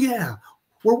behind. Oh yeah,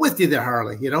 we're with you there,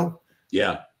 Harley. You know?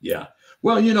 Yeah, yeah.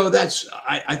 Well, you know, that's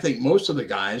I think most of the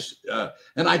guys,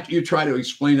 and you try to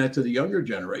explain that to the younger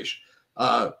generation.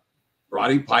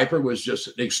 Roddy Piper was just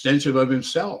an extension of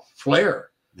himself. Flair,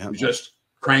 who just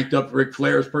cranked up Ric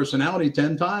Flair's personality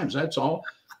 10 times. That's all.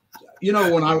 You know,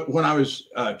 when I was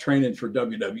training for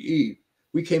WWE,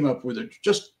 we came up with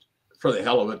just for the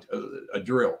hell of it, a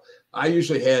drill. I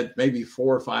usually had maybe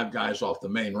 4 or 5 guys off the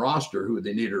main roster who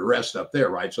they needed a rest up there,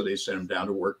 right? So they sent them down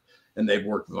to work, and they'd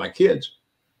work with my kids.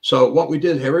 So what we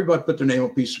did, everybody put their name on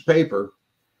a piece of paper,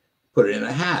 put it in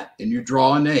a hat, and you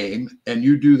draw a name, and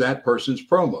you do that person's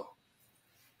promo.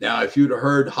 Now, if you'd have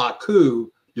heard Haku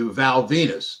do Val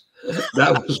Venus,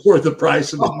 that was worth the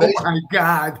price of admission. Oh, my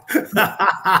God.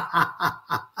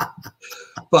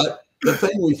 But the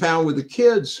thing we found with the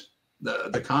kids,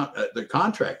 the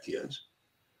contract kids,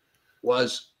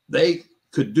 was they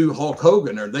could do Hulk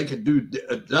Hogan, or they could do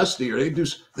Dusty, or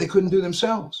they couldn't do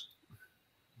themselves.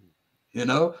 You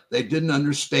know, they didn't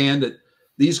understand that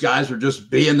these guys were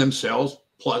just being themselves,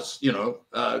 plus, you know,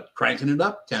 cranking it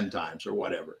up 10 times or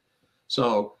whatever.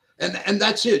 So, and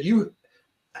that's it.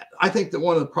 I think that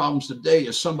one of the problems today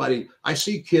is I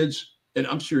see kids, and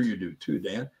I'm sure you do too,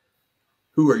 Dan,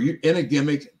 who are in a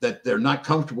gimmick that they're not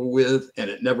comfortable with, and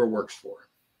it never works for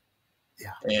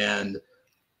them. Yeah. And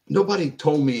nobody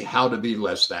told me how to be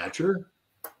Les Thatcher.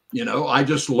 You know, I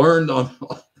just learned on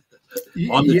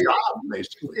the job,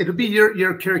 basically. It'll be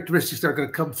your characteristics that are going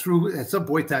to come through at some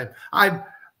point in time. I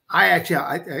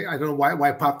don't know why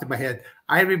it popped in my head.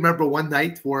 I remember one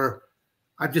night where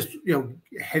I'm just, you know,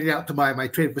 heading out to my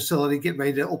training facility, getting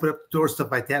ready to open up the door,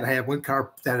 stuff like that. I have one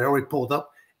car that I already pulled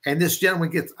up, and this gentleman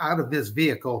gets out of his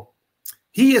vehicle.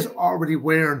 He is already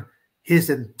wearing his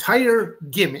entire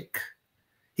gimmick.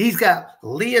 He's got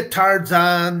leotards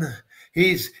on.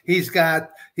 He's got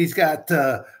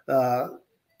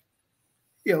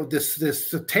you know,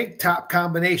 this tank top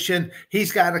combination.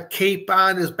 He's got a cape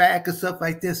on his back and stuff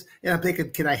like this. And I'm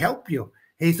thinking, can I help you?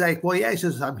 He's like, well, yeah. He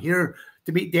says, I'm here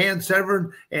to meet Dan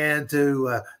Severn and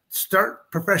to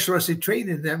start professional wrestling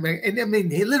training. And I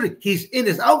mean, he's in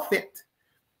his outfit.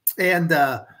 And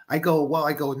I go,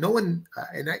 no one,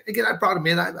 and I brought him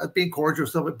in. I was being cordial,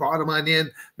 so I brought him on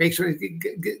in, make sure he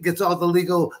gets all the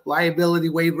legal liability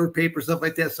waiver paper, stuff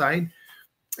like that signed.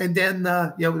 And then,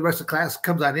 you know, the rest of the class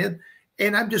comes on in.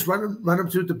 And I'm just running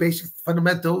through the basic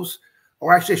fundamentals,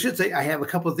 or actually I should say I have a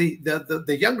couple of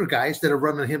the younger guys that are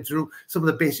running him through some of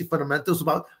the basic fundamentals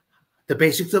about the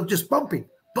basics of just bumping.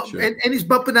 Sure. And he's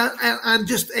bumping on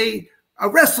just a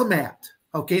wrestle mat,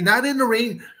 okay, not in the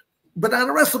ring, but on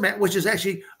a wrestle mat, which is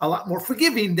actually a lot more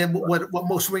forgiving than what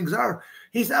most rings are.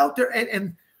 He's out there,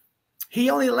 and he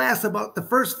only lasts about the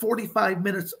first 45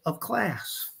 minutes of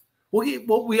class.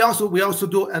 We also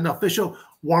do an official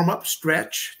warm-up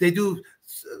stretch. They do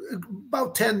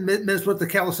about 10 minutes worth of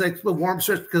calisthenics warm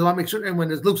stretch, because I want to make sure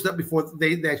everyone is loosened up before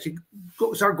they actually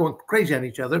start going crazy on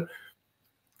each other.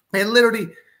 And literally,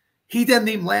 he doesn't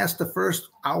even last the first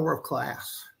hour of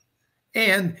class.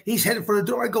 And he's headed for the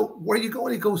door. I go, where are you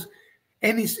going? He goes,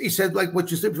 and he said, like what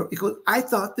you said before. He goes, I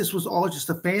thought this was all just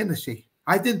a fantasy.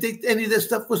 I didn't think any of this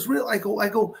stuff was real. I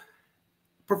go,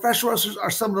 professional wrestlers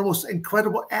are some of the most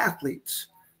incredible athletes,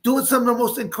 doing some of the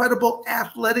most incredible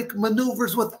athletic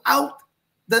maneuvers without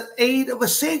the aid of a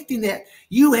safety net.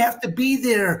 You have to be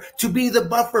there to be the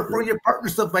buffer for your partner,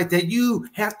 stuff like that. You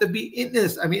have to be in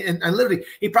this. I mean, and literally,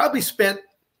 he probably spent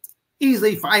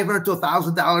easily $500 to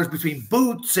 $1,000 between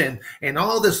boots and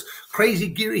all this crazy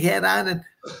gear he had on, and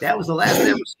that was the last I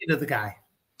ever seen of the guy.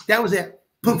 That was it.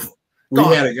 Poof. We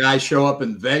had a guy show up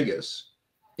in Vegas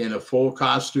in a full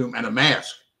costume and a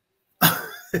mask.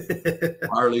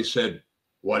 Harley said,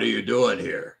 "What are you doing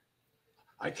here?"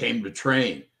 "I came to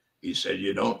train." He said,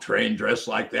 "You don't train dressed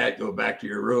like that. Go back to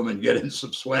your room and get in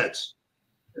some sweats,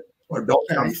 or don't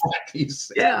come back." He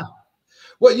said. Yeah.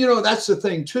 Well, you know, that's the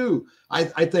thing too. I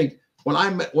think when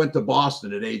I went to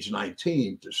Boston at age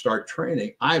 19 to start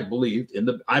training, I believed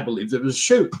it was a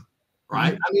shoot,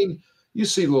 right? I mean, you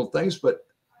see little things, but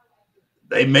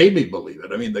they made me believe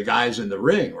it. I mean, the guys in the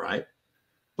ring, right?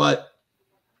 But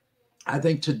I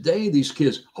think today these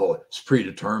kids, oh, it's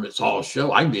predetermined. It's all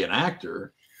show. I can be an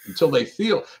actor until they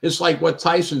feel. It's like what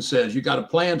Tyson says, you got to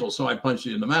plan until somebody punches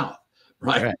you in the mouth,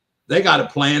 right? They got to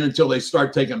plan until they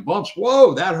start taking bumps.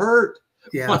 Whoa, that hurt.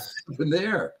 Yeah. What happened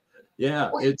there?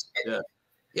 Yeah, it's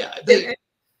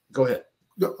go ahead.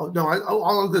 No,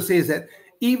 all I'm going to say is that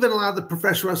even a lot of the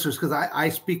professional wrestlers, because I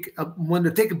speak when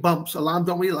they're taking bumps, a lot of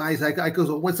them don't realize. I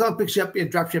go, when someone picks you up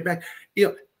and drops you back, you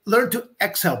know, learn to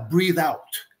exhale, breathe out.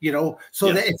 You know,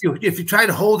 so that if you try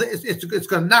to hold it, it's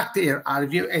going to knock the air out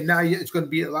of you, and now it's going to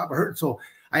be a lot more hurt. So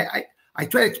I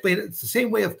try to explain it. It's the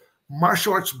same way of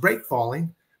martial arts break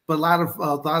falling, but a lot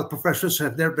of professionals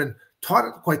have never been taught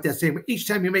it quite that same. Each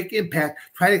time you make impact,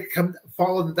 try to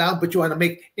follow them down, but you want to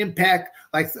make impact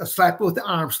like a slap with the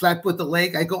arm, slap with the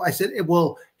leg. I said it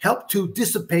will help to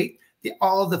dissipate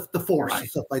all the force and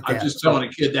stuff like that. I was just telling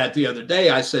a kid that the other day.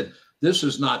 I said, this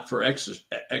is not for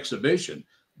exhibition.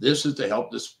 This is to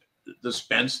help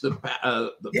dispense the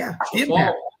fall.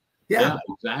 Yeah,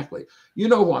 exactly. You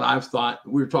know what I've thought?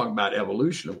 We were talking about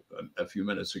evolution a few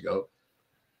minutes ago.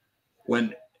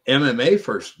 When MMA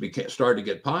first started to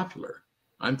get popular,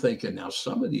 I'm thinking now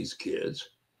some of these kids,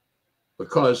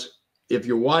 because if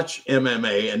you watch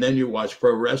MMA and then you watch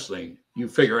pro wrestling, you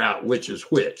figure out which is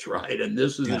which, right? And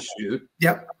this is a shoot.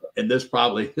 Yep. And this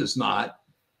probably is not.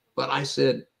 But I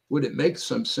said, would it make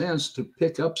some sense to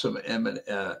pick up some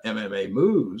MMA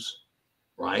moves,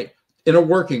 right, in a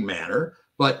working manner,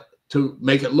 but to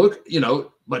make it look, you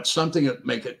know, but something that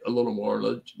make it a little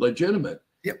more legitimate?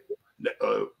 Yep.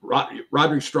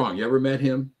 Roderick Strong, you ever met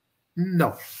him?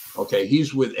 No. Okay,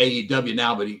 he's with AEW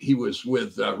now, but he was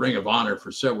with Ring of Honor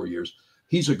for several years.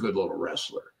 He's a good little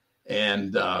wrestler.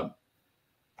 And, I'm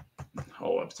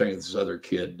thinking of this other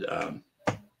kid.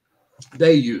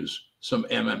 They use some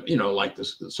you know, like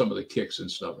some of the kicks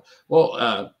and stuff.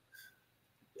 Well,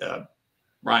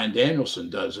 Bryan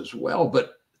Danielson does as well.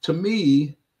 But to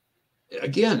me,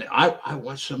 again, I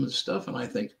watch some of the stuff and I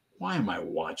think, why am I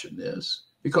watching this?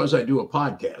 Because I do a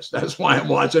podcast. That's why I'm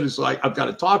watching. It's like I've got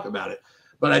to talk about it.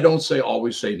 But I don't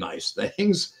always say nice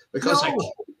things because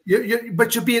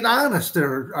but you're being honest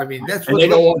there. I mean, that's what they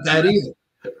don't want that either.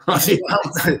 Right.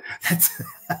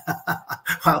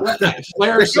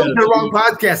 Flair said the wrong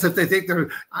podcast if they think they're.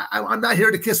 I'm not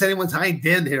here to kiss anyone's hind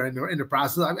end here in the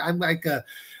process. I'm like,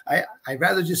 I'd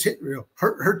rather just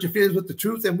hurt your feelings with the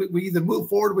truth, and we either move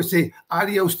forward or we say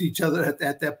adios to each other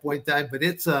at that point in time. But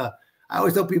it's I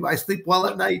always tell people I sleep well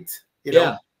at night. You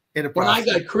know, in the process.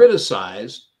 When I got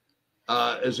criticized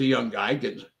as a young guy,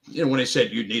 when they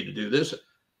said you need to do this,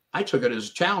 I took it as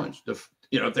a challenge. If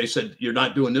they said you're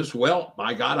not doing this well,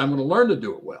 by God, I'm going to learn to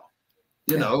do it well.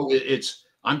 You know,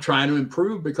 I'm trying to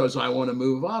improve because I want to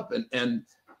move up. And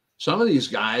some of these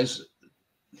guys,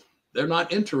 they're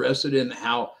not interested in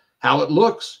how it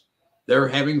looks. They're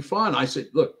having fun. I said,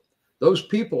 look, those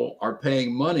people are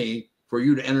paying money for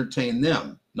you to entertain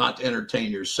them, not to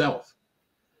entertain yourself.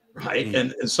 Right.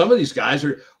 Mm-hmm. And some of these guys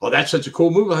are, oh, that's such a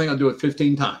cool move. I think I'll do it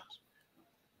 15 times.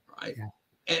 Right.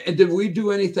 Yeah. And did we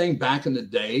do anything back in the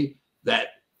day that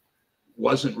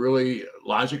wasn't really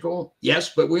logical?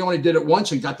 Yes, but we only did it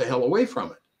once and got the hell away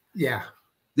from it. Yeah.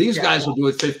 These guys will do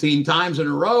it 15 times in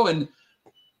a row, and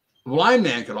a blind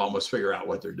man could almost figure out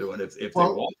what they're doing if they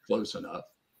walk close enough.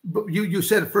 But you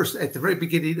said first at the very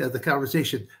beginning of the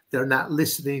conversation, they're not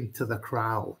listening to the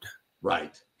crowd.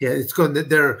 Right. Yeah, it's going.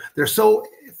 They're so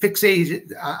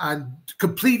fixated on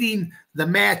completing the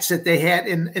match that they had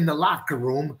in the locker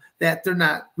room that they're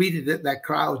not reading that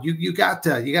crowd. You got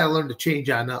to learn to change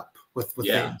on up with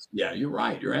things. Yeah, you're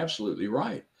right. You're absolutely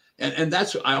right. And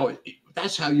that's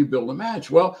how you build a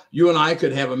match. Well, you and I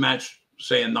could have a match,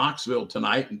 say in Knoxville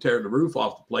tonight, and tear the roof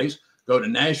off the place. Go to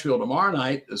Nashville tomorrow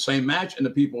night, the same match, and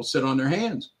the people sit on their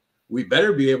hands. We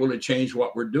better be able to change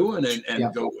what we're doing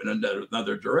and go in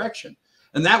another direction.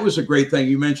 And that was a great thing.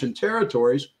 You mentioned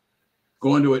territories.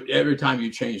 Going to it every time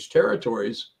you change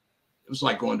territories, it was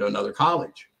like going to another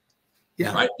college.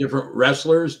 Yeah. Right. Different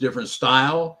wrestlers, different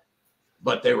style,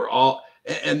 but they were all.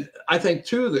 And I think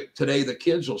too that today the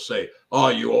kids will say, "Oh,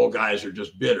 you old guys are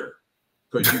just bitter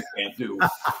because you can't do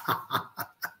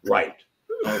right."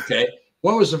 Okay.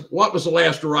 What was the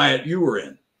last riot you were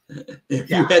in? If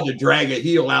you had to drag a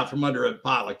heel out from under a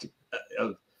pile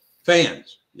of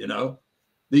fans, you know,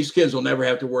 these kids will never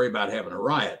have to worry about having a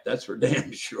riot. That's for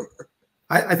damn sure.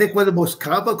 I think one of the most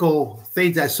comical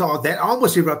things I saw that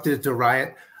almost erupted into a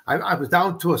riot. I was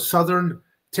down to a Southern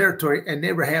territory and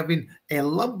they were having a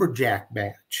lumberjack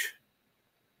match.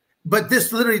 But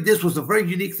this was a very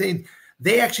unique thing.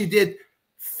 They actually did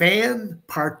fan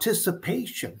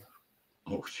participation.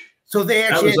 Oh, so they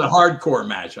actually that was a hardcore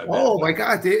match. I bet. Oh my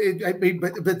God!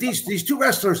 But these two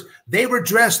wrestlers, they were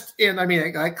dressed in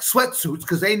like sweatsuits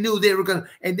because they knew they were going to.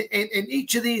 And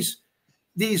each of these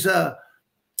the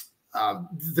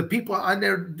people on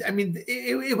there. I mean,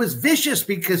 it was vicious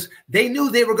because they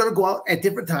knew they were going to go out at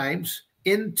different times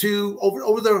into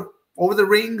over the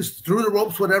rings, through the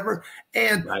ropes, whatever.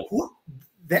 And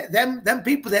them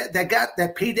people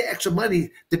that paid the extra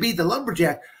money to be the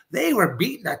lumberjack, they were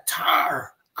beating a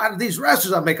tar out of these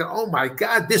wrestlers. I'm making, oh my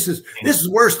God, this is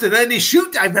worse than any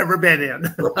shoot I've ever been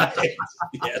in. Right.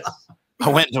 Yes. I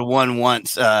went to one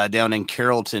once down in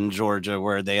Carrollton, Georgia,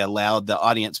 where they allowed the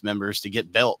audience members to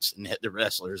get belts and hit the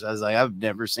wrestlers. I was like, I've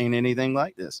never seen anything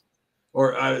like this.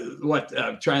 Or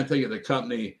I'm trying to think of the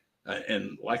company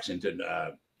in Lexington,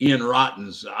 Ian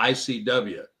Rotten's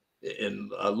ICW in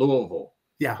Louisville.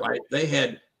 Yeah. Right. They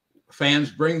had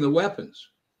fans bring the weapons.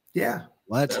 Yeah.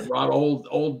 What? They brought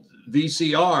old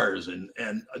VCRs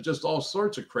and just all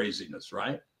sorts of craziness.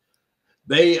 Right.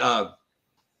 They,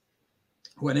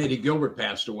 when Eddie Gilbert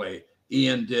passed away,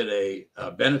 Ian did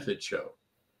a benefit show.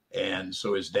 And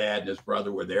so his dad and his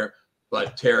brother were there,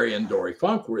 but Terry and Dory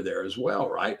Funk were there as well.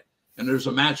 Right. And there's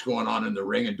a match going on in the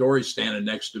ring and Dory's standing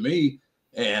next to me.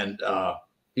 And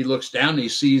he looks down and he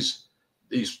sees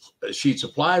these sheets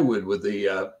of plywood with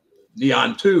the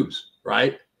neon tubes,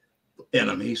 right, in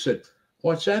them. He said,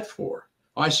 "What's that for?"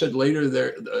 I said, "Later,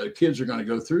 the kids are going to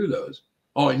go through those."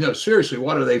 "Oh, no, seriously,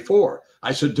 what are they for?"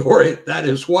 I said, "Dory, that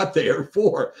is what they are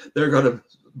for. They're going to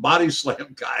body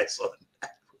slam guys on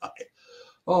that." Right?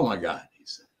 Oh my God, he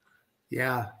said.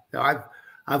 Yeah,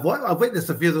 I've witnessed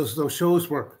a few of those shows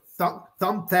where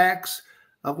thumbtacks.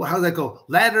 How do they go?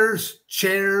 Ladders,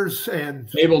 chairs, and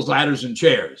tables, ladders, and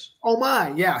chairs. Oh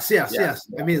my, yes.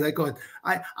 I mean, like going,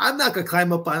 I'm not going to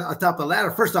climb up on top of the ladder.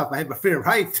 First off, I have a fear of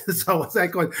height, so it's like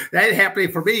going, that ain't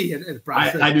happening for me. In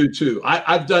process. I do too.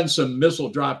 I've done some missile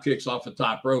drop kicks off the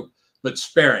top rope, but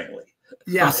sparingly.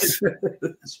 Yes,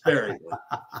 sparingly.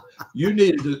 You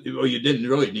needed to. Well, you didn't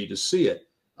really need to see it.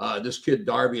 This kid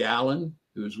Darby Allin,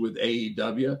 who's with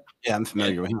AEW. Yeah, I'm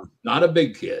familiar with him. Not a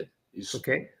big kid. He's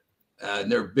okay.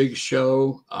 And their big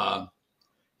show,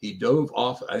 he dove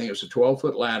off, I think it was a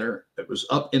 12-foot ladder. It was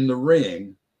up in the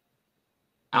ring,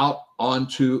 out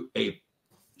onto a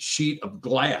sheet of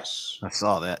glass. I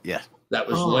saw that, yeah. That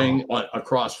was laying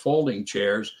across folding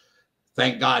chairs.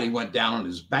 Thank God he went down on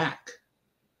his back.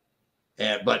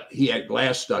 But he had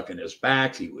glass stuck in his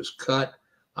back. He was cut.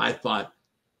 I thought,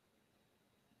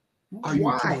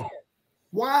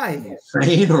 Why?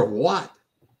 Insane or what?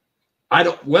 I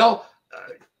don't,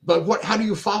 but how do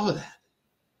you follow that?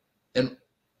 And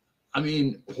I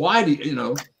mean, why do you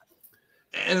know?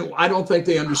 And I don't think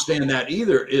they understand that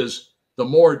either. Is the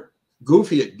more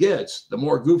goofy it gets, the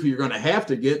more goofy you're going to have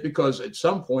to get, because at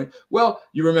some point, well,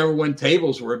 you remember when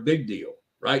tables were a big deal.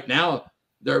 Right now,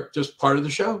 they're just part of the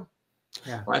show.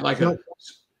 Yeah. Right, like a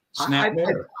snap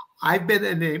mirror. I've been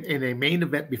in a main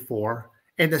event before,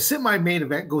 and the semi-main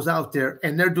event goes out there,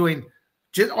 and they're doing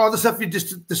just all the stuff you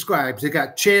just described. They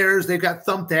got chairs, they got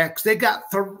thumbtacks, they got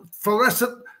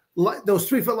fluorescent, those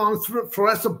 3 foot long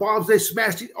fluorescent bulbs. They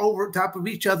smashed it over top of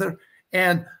each other.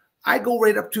 And I go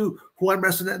right up to who I'm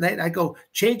wrestling that night. And I go,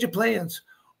 change your plans.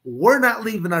 We're not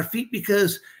leaving our feet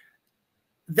because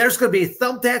there's going to be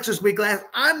thumbtacks, there's going to be glass.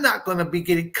 I'm not going to be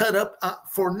getting cut up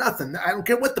for nothing. I don't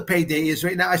care what the payday is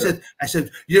right now. I said,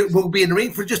 we'll be in the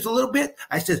ring for just a little bit.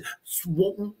 I said,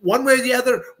 one way or the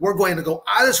other, we're going to go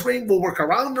out of this ring. We'll work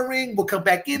around the ring. We'll come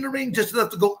back in the ring just enough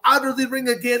to go out of the ring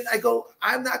again. I go,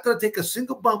 I'm not going to take a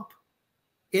single bump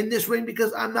in this ring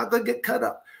because I'm not going to get cut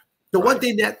up. The one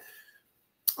thing that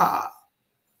I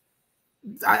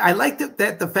liked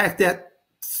that the fact that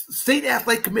state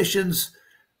athletic commissions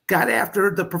got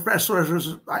after the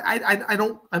professors. I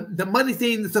don't the money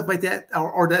thing and stuff like that,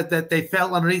 or that they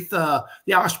fell underneath the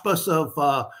auspice of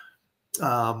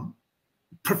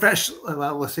professional.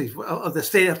 Well, let's see, of the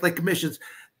state athletic commissions.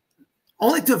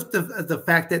 Only to the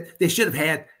fact that they should have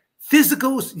had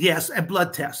physicals, yes, and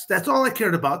blood tests. That's all I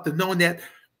cared about. The knowing that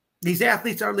these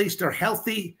athletes are at least are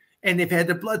healthy and they've had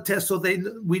their blood tests, so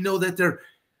we know that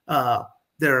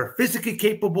they're physically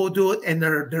capable to do it, and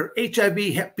they're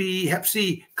HIV, Hep B, Hep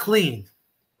C clean.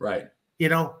 Right. You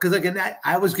know, because again,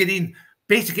 I was getting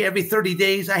basically every 30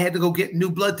 days, I had to go get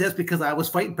new blood tests because I was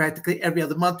fighting practically every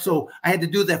other month. So I had to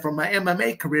do that for my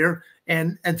MMA career,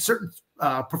 and certain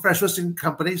professional wrestling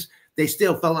companies, they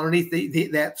still fell underneath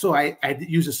that. So I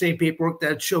use the same paperwork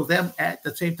that show them at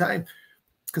the same time.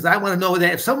 Because I want to know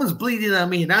that if someone's bleeding on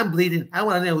me and I'm bleeding, I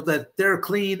want to know that they're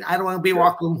clean. I don't want to be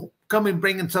coming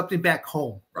bringing something back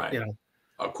home. Right. You know.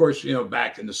 Of course, you know,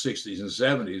 back in the 60s and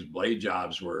 70s, blade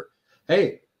jobs were,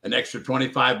 hey, an extra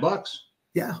 $25.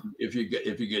 Yeah. If you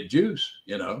get juice,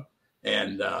 you know,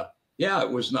 and yeah, it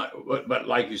was not. But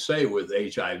like you say, with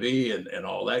HIV and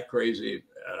all that crazy,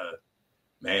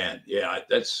 man, yeah,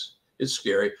 it's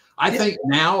scary. I think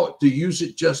now to use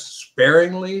it just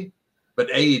sparingly. But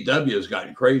AEW has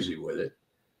gotten crazy with it.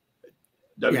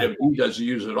 WWE doesn't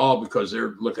use it all because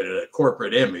they're looking at a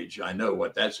corporate image. I know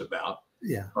what that's about.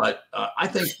 Yeah. But I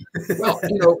think, well,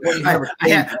 you know, when you have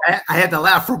I had to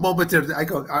laugh for a moment there. I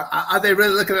go, are they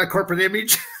really looking at a corporate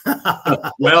image?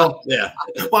 Well, yeah.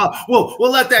 Well,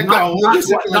 we'll let that go.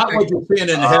 Not what you're seeing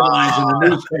in the headlines in the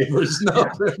newspapers. No,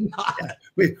 they're not.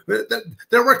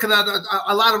 They're working on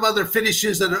a lot of other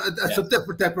finishes and that's a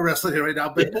different type of wrestling here right now.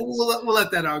 But we'll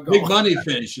let that all go. Big money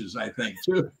finishes, I think,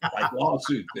 too, like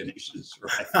lawsuit finishes,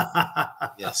 right?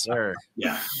 Yes, sir.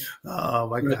 Yeah. Oh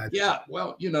my God. Yeah.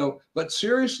 Well, you know, but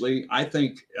seriously, I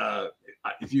think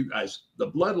if you guys, the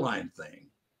bloodline thing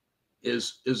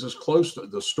is as close to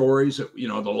the stories that, you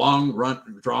know, the long run,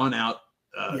 drawn out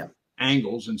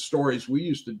angles and stories we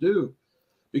used to do,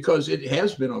 because it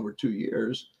has been over 2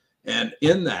 years. And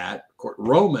in that,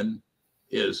 Roman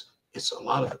it's a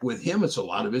lot of, with him, it's a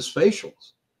lot of his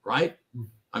facials, right?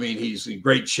 I mean, he's in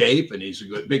great shape and he's a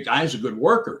good, big guy, he's a good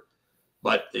worker,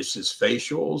 but it's his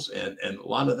facials and a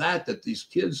lot of that these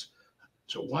kids,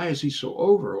 so why is he so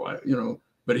over? Why, you know,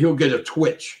 but he'll get a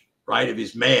twitch, right? If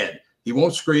he's mad, he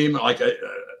won't scream like a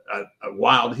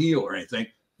wild heel or anything.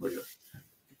 But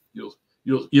you'll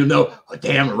know, oh,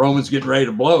 damn, Roman's getting ready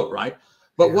to blow, right?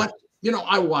 But what, you know,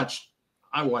 I watch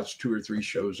 2 or 3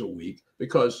 shows a week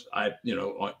because I, you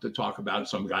know, want to talk about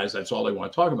some guys. That's all they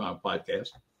want to talk about on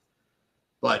podcasts.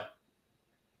 But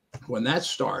when that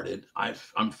started,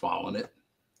 I'm following it.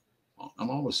 And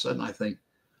all of a sudden I think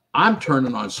I'm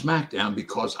turning on SmackDown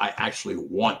because I actually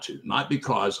want to, not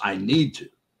because I need to.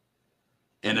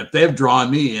 And if they've drawn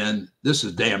me in, this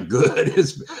is damn good.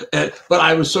 But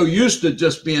I was so used to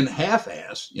just being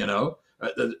half-assed, you know,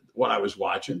 what I was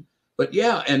watching. But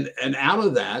yeah, and out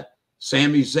of that,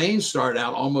 Sami Zayn started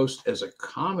out almost as a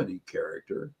comedy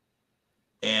character.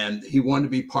 And he wanted to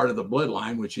be part of the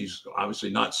bloodline, which he's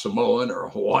obviously not Samoan or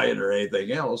Hawaiian or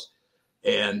anything else.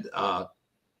 And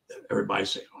everybody's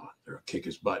saying, oh, they're going to kick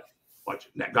his butt.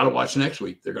 Got to watch next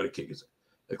week. They're going to kick his butt.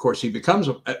 Of course, he becomes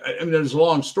I mean, there's a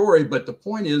long story, but the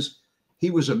point is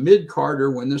he was a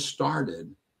mid-carder when this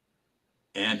started,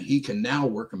 and he can now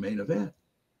work a main event.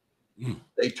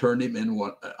 They turned him into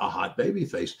a hot baby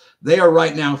face. They are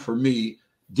right now, for me,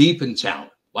 deep in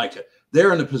talent. Like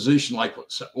they're in a position like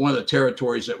one of the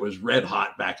territories that was red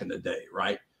hot back in the day,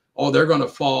 right? Oh, they're going to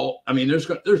fall. I mean,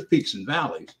 there's peaks and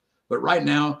valleys, but right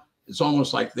now it's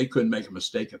almost like they couldn't make a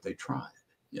mistake if they tried.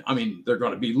 I mean, they're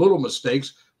going to be little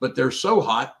mistakes, but they're so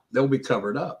hot, they'll be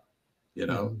covered up, you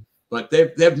know. But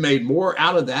they've made more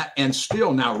out of that, and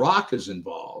still now Rock is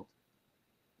involved.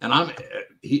 And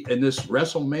in this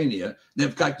WrestleMania,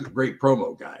 they've got great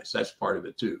promo guys. That's part of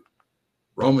it too.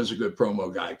 Roman's a good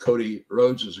promo guy. Cody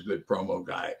Rhodes is a good promo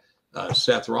guy.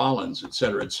 Seth Rollins, et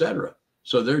cetera, et cetera.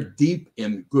 So they're deep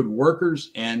in good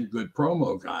workers and good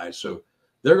promo guys. So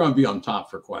they're going to be on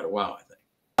top for quite a while, I think.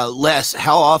 Les,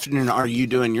 how often are you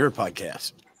doing your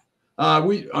podcast?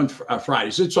 We on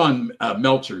Fridays. It's on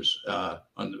Meltzer's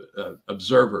on the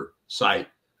Observer site.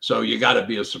 So you got to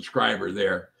be a subscriber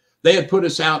there. They had put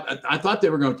us out. I thought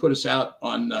they were going to put us out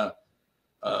on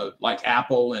like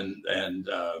Apple and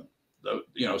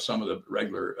you know, some of the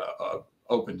regular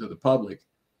open to the public.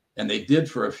 And they did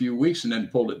for a few weeks and then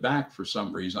pulled it back for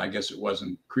some reason. I guess it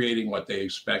wasn't creating what they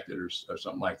expected or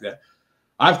something like that.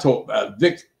 I've told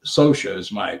Vic Sosha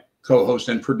is my co-host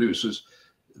and produces.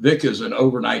 Vic is an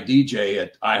overnight DJ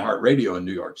at iHeartRadio in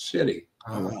New York City.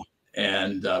 Oh, wow.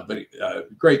 And but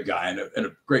great guy and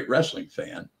a great wrestling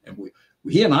fan. And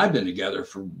he and I've been together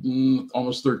for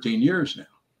almost 13 years now.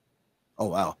 Oh,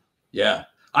 wow. Yeah.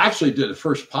 I actually did the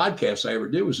first podcast I ever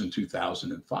did was in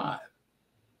 2005.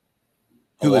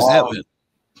 Who was that with?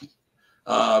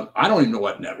 I don't even know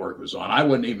what network it was on. I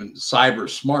wasn't even cyber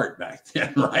smart back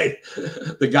then, right?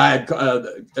 The guy had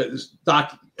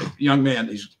Doc, young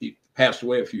man, he passed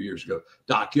away a few years ago.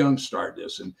 Doc Young started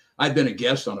this, and I'd been a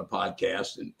guest on a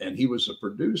podcast, and he was a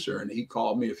producer, and he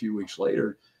called me a few weeks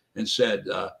later and said,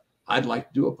 I'd like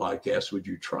to do a podcast. Would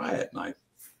you try it? And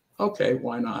okay,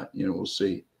 why not? You know, we'll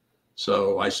see.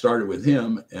 So I started with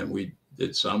him, and we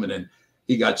did some, and then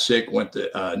he got sick, went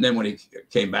to, and then when he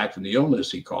came back from the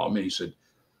illness, he called me. He said,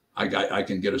 I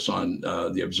can get us on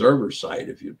the Observer site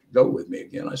if you go with me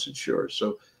again. I said, sure.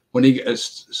 So when the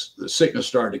sickness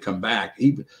started to come back,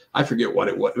 I forget what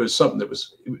it was. It was something that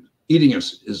was eating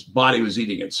his body was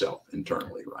eating itself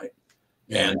internally, right?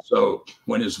 Yeah. And so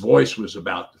when his voice was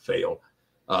about to fail,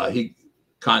 he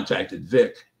contacted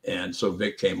Vic, and so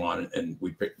Vic came on, and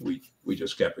we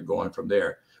just kept it going from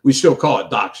there. We still call it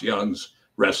Doc Young's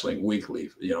Wrestling Weekly,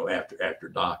 you know, after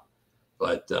Doc,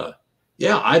 but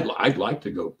yeah, I'd like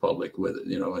to go public with it,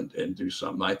 you know, and do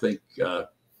something. I think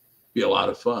be a lot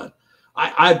of fun.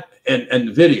 And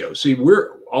the video. See,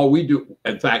 all we do.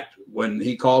 In fact, when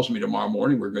he calls me tomorrow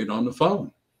morning, we're going on the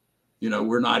phone. You know,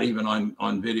 we're not even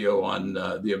on video on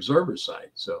the Observer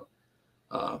site. So,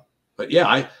 but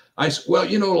yeah, well,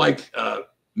 you know, like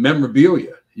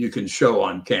memorabilia you can show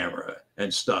on camera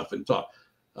and stuff and talk.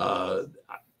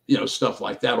 You know, stuff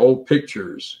like that, old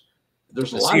pictures.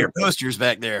 There's a lot of your posters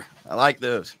back there. I like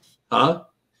those. Huh?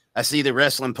 I see the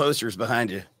wrestling posters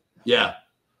behind you. Yeah.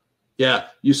 Yeah.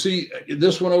 You see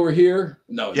this one over here?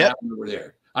 No, that one over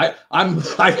there. I'm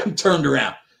turned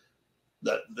around.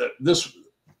 This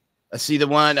I see the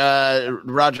one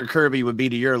Roger Kirby would be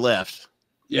to your left.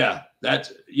 Yeah,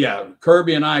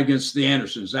 Kirby and I against the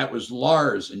Andersons. That was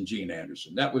Lars and Gene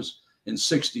Anderson. That was in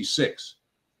 '66.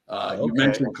 Okay. You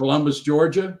mentioned Columbus,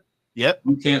 Georgia. Yep.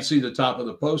 You can't see the top of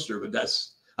the poster, but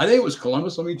I think it was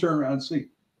Columbus. Let me turn around and see.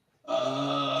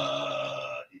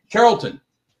 Carrollton.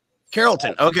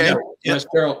 Carrollton. Okay. Yeah, yes,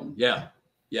 Carrollton. Yeah.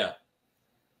 Yeah.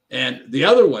 And the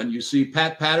other one, you see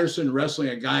Pat Patterson wrestling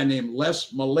a guy named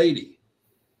Les Milady.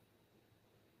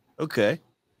 Okay.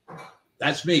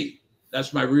 That's me.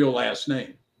 That's my real last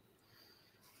name.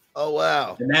 Oh,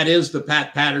 wow. And that is the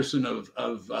Pat Patterson of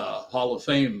Hall of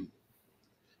Fame.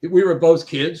 We were both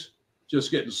kids, just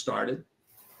getting started.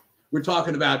 We're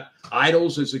talking about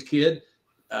idols as a kid.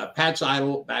 Pat's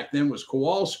idol back then was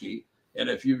Kowalski. And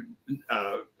if you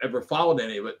ever followed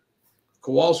any of it,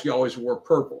 Kowalski always wore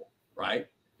purple, right?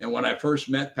 And when I first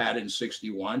met Pat in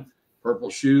 '61,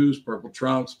 purple shoes, purple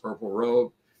trunks, purple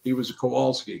robe, he was a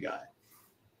Kowalski guy.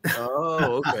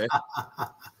 Oh, okay.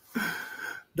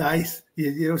 Nice.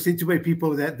 You don't see too many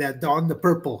people that don the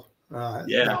purple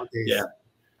nowadays. Yeah.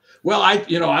 Well,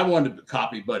 I wanted to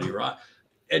copy Buddy Rock,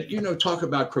 and talk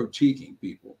about critiquing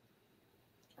people.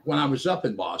 When I was up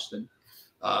in Boston,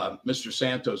 Mr.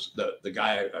 Santos, the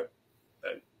guy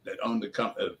that owned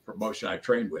the promotion I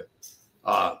trained with,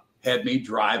 had me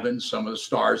driving some of the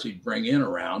stars he'd bring in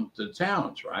around to the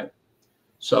towns, right?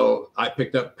 So I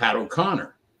picked up Pat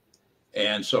O'Connor.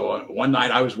 And so one night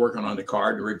I was working on the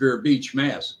card to Revere Beach,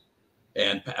 Mass.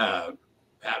 And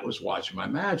Pat was watching my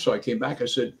match. So I came back, I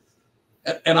said,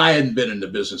 and I hadn't been in the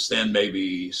business then,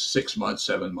 maybe 6 months,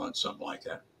 7 months, something like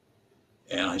that.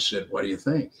 And I said, what do you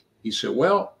think? He said,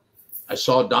 well, I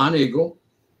saw Don Eagle,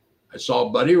 I saw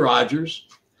Buddy Rogers,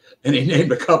 and he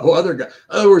named a couple other guys.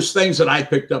 In other words, things that I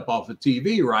picked up off of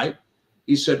TV, right?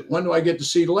 He said, when do I get to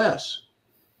see Les?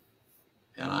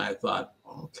 And I thought,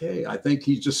 okay, I think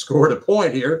he just scored a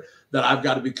point here that I've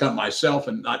got to become myself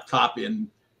and not copying,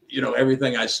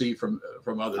 everything I see from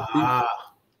other people.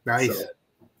 Nice. So,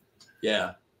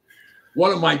 yeah.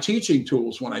 One of my teaching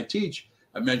tools when I teach,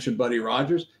 I mentioned Buddy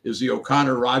Rogers, is the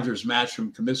O'Connor-Rogers match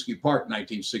from Comiskey Park,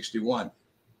 1961,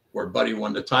 where Buddy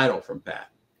won the title from Pat.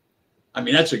 I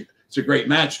mean, it's a great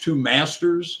match, two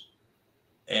masters.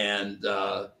 And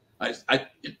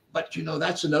but you know,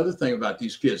 that's another thing about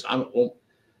these kids.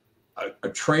 A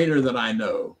trainer that I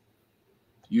know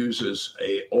uses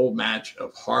a old match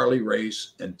of Harley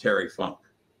Race and Terry Funk.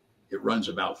 It runs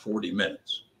about 40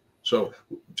 minutes. So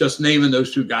just naming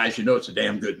those two guys, you know, it's a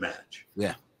damn good match.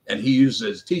 Yeah. And he used it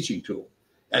as a teaching tool.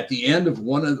 At the end of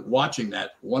watching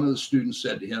that, one of the students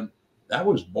said to him, "That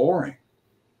was boring."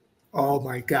 Oh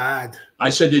my God. I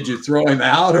said, "Did you throw him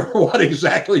out, or what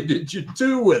exactly did you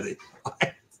do with him?"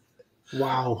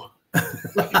 Wow.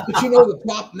 But you know, the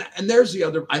problem, and there's the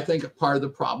other, I think, part of the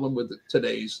problem with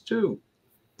today's too,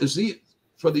 is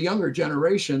for the younger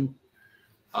generation,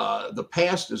 the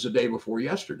past is a day before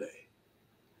yesterday.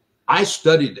 I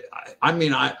studied it. I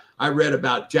mean, I read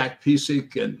about Jack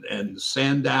Piesick and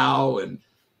Sandow and,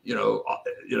 you know,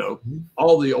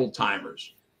 all the old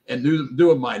timers, and knew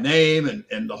them by name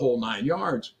and the whole 9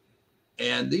 yards.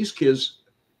 And these kids,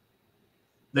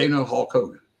 they know Hulk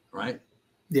Hogan, right?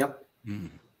 Yep.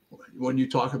 When you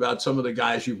talk about some of the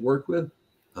guys you've worked with,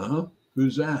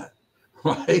 who's that?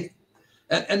 Right?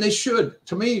 And they should.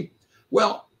 To me,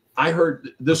 well, I heard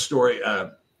this story,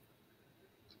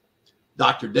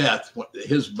 Dr. Death,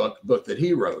 his book that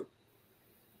he wrote,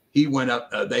 he went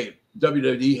up,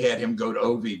 WWE had him go to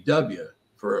OVW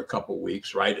for a couple of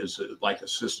weeks, right, as like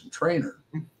assistant trainer.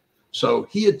 So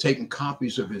he had taken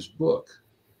copies of his book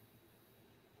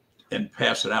and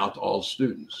passed it out to all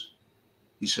students.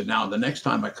 He said, "Now the next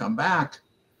time I come back,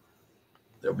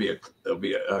 there'll be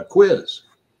a quiz."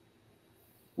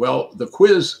 Well, the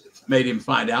quiz made him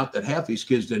find out that half these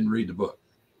kids didn't read the book.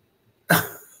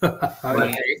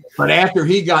 But after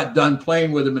he got done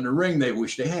playing with them in the ring, they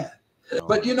wish they had.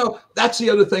 But you know, that's the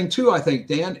other thing too, I think,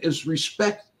 Dan, is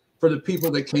respect for the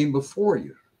people that came before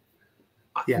you.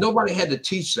 Yeah. Nobody had to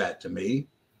teach that to me.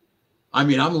 I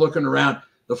mean, I'm looking around.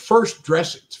 The first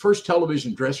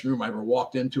television dressing room I ever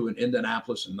walked into in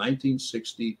Indianapolis in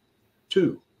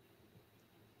 1962.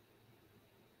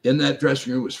 In that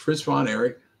dressing room was Fritz von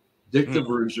Erich, Dick the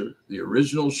Bruiser, the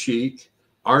original Sheik,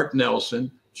 Art Nelson,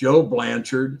 Joe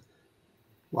Blanchard.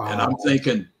 Wow. And I'm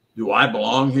thinking, do I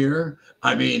belong here?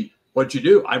 I mean, what'd you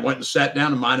do? I went and sat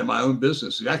down and minded my own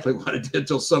business. Exactly what I did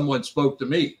till someone spoke to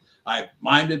me. I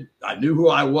knew who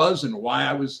I was and why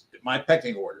I was my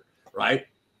pecking order, right?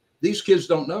 These kids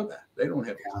don't know that. They don't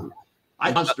have a clue.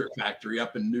 I Monster Factory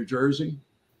up in New Jersey,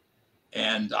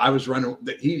 and I was running.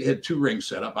 He had 2 rings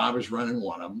set up. I was running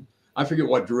one of them. I forget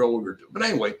what drill we were doing. But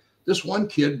anyway, this one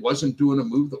kid wasn't doing a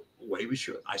move the way we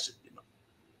should. I said, you know,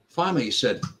 finally he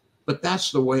said, "But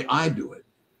that's the way I do it."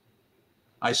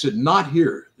 I said, "Not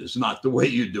here. This is not the way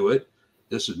you do it.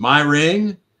 This is my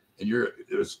ring, and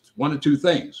there's one of two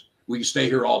things. We can stay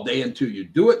here all day until you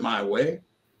do it my way,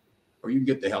 or you can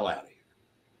get the hell out of here."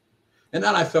 And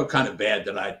then I felt kind of bad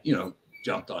that I, you know,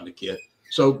 jumped on the kid.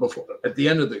 So at the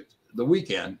end of the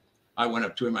weekend, I went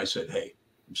up to him. I said, "Hey,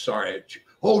 I'm sorry."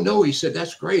 "Oh, no," he said,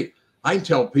 "that's great. I can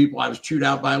tell people I was chewed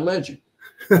out by a legend."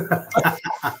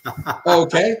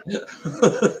 Okay.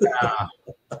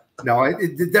 No,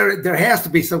 there has to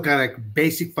be some kind of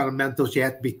basic fundamentals you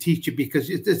have to be teaching, because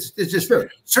it's just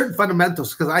certain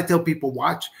fundamentals. Because I tell people,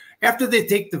 watch, after they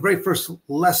take the very first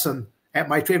lesson at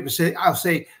my training, I'll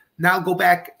say, "Now go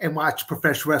back and watch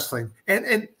professional wrestling."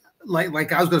 And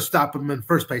like I was going to stop them in the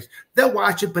first place. They'll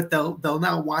watch it, but they'll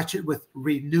now watch it with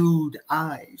renewed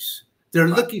eyes. They're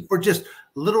looking for just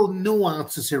little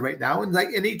nuances here right now. And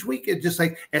and each week, it's just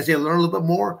like, as they learn a little bit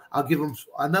more, I'll give them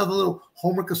another little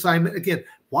homework assignment. Again,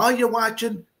 while you're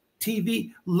watching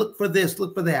TV, look for this,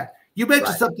 look for that. You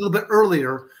mentioned something a little bit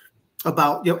earlier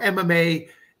about, you know, MMA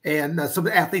and some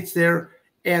of the athletes there.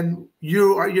 And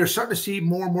you're starting to see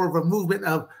more and more of a movement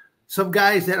of some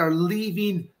guys that are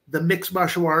leaving the mixed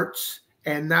martial arts,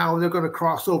 and now they're going to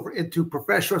cross over into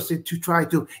professional wrestling to try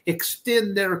to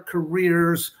extend their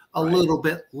careers a little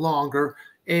bit longer.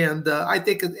 And I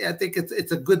think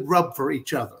it's a good rub for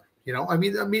each other. You know, I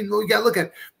mean, we got to look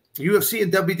at UFC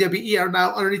and WWE are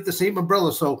now underneath the same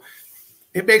umbrella, so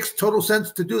it makes total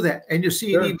sense to do that. And you're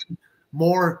seeing even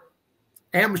more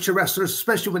amateur wrestlers,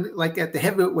 especially when, like, at the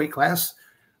heavyweight class,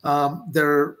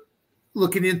 they're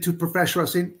looking into professional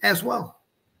wrestling as well.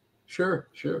 Sure,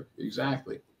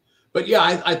 exactly. But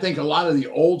yeah, I think a lot of the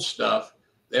old stuff,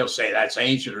 they'll say that's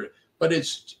ancient, but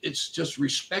it's just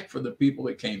respect for the people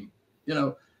that came. You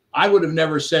know, I would have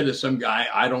never said to some guy,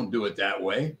 "I don't do it that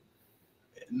way,"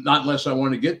 not unless I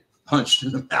want to get punched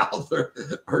in the mouth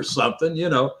or something, you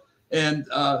know. And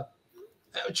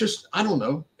just, I don't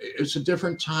know. It's a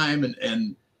different time.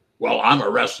 And well, I'm a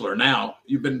wrestler now.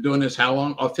 You've been doing this how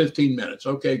long? Oh, 15 minutes.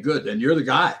 Okay, good. Then you're the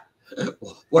guy.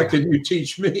 What can you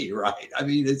teach me? Right. I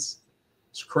mean, it's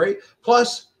great.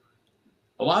 Plus,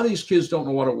 a lot of these kids don't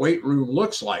know what a weight room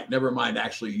looks like, never mind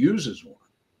actually uses one.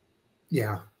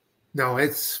 Yeah. No,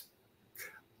 it's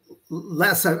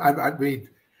less. I mean,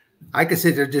 I could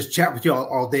sit there and just chat with you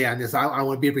all day on this. I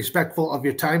want to be respectful of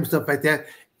your time, stuff like that.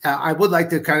 I would like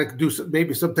to kind of do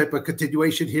maybe some type of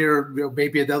continuation here,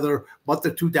 maybe another month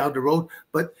or two down the road.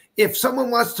 But if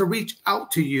someone wants to reach out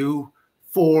to you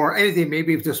for anything,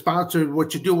 maybe if to sponsor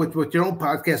what you do with your own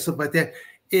podcast, stuff like that,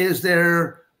 is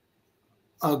there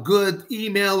a good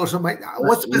email or something like that?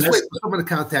 What's the best way for someone to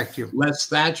contact you?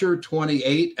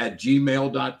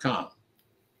 LesThatcher28@gmail.com.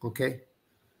 Okay.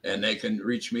 And they can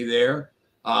reach me there.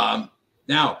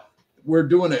 Now, we're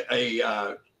doing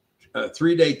a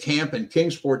 3-day camp in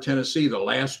Kingsport, Tennessee, the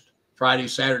last Friday,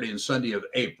 Saturday, and Sunday of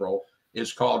April.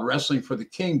 It's called Wrestling for the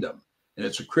Kingdom, and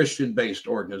it's a Christian-based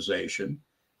organization.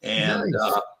 And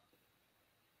nice.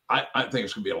 I think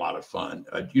it's going to be a lot of fun.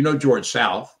 You know George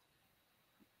South?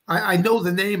 I know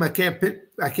the name. I can't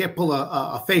pull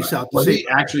a face out. Well, he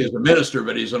actually is a minister,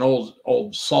 but he's an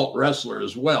old salt wrestler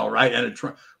as well, right? And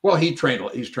he's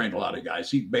trained a lot of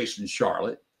guys. He's based in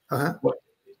Charlotte.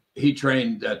 He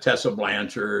trained Tessa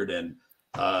Blanchard, and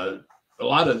a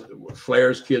lot of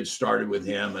Flair's kids started with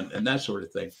him, and that sort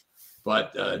of thing.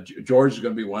 But George is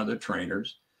going to be one of the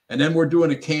trainers. And then we're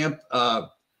doing a camp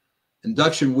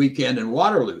induction weekend in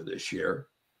Waterloo this year.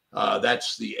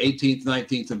 That's the 18th,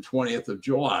 19th, and 20th of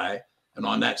July. And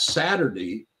on that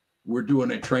Saturday, we're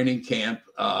doing a training camp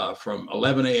from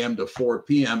 11 a.m. to 4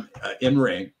 p.m. In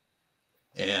ring.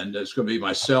 And it's going to be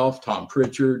myself, Tom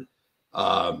Pritchard,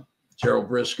 Gerald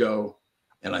Briscoe,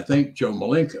 and I think Joe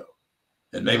Malenko,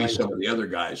 and maybe some of the other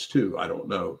guys too. I don't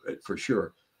know for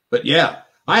sure. But yeah,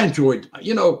 I enjoyed,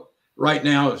 right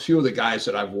now, a few of the guys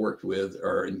that I've worked with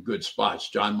are in good spots.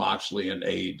 John Moxley in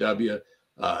AEW,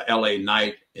 LA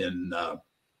Knight in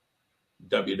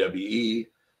WWE.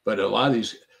 But a lot of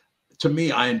these, to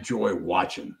me, I enjoy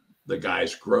watching the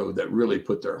guys grow that really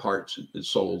put their hearts and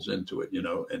souls into it,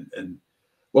 and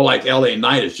well, like LA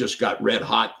Knight has just got red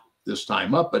hot this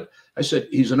time up, but I said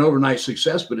he's an overnight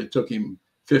success, but it took him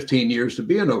 15 years to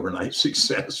be an overnight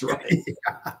success, right?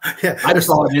 I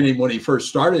saw it in him when he first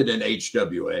started in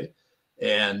HWA,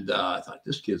 and I thought,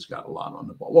 this kid's got a lot on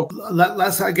the ball. Well,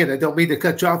 Les, again, I don't mean to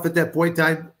cut you off at that point in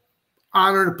time.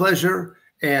 Honor and pleasure,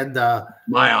 and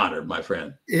my honor, my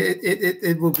friend.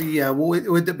 It will be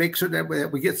we'll make sure that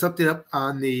we get something up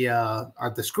on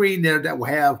the screen there that will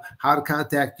have how to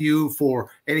contact you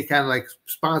for any kind of like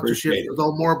sponsorship, a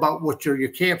little more about what your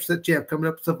camps that you have coming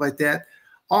up, stuff like that.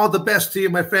 All the best to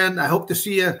you, my friend. I hope to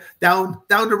see you down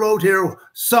the road here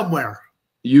somewhere.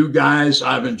 You guys,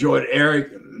 I've enjoyed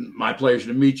Eric. My pleasure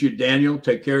to meet you. Daniel,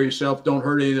 take care of yourself. Don't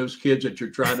hurt any of those kids that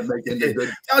you're trying to make into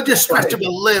good. I'll just stretch them a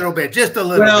little bit, just a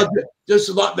little bit. Just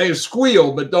a lot. They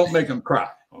squeal, but don't make them cry.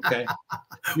 Okay.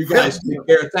 You guys take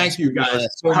care. Thank you guys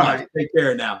so much. Take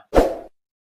care now.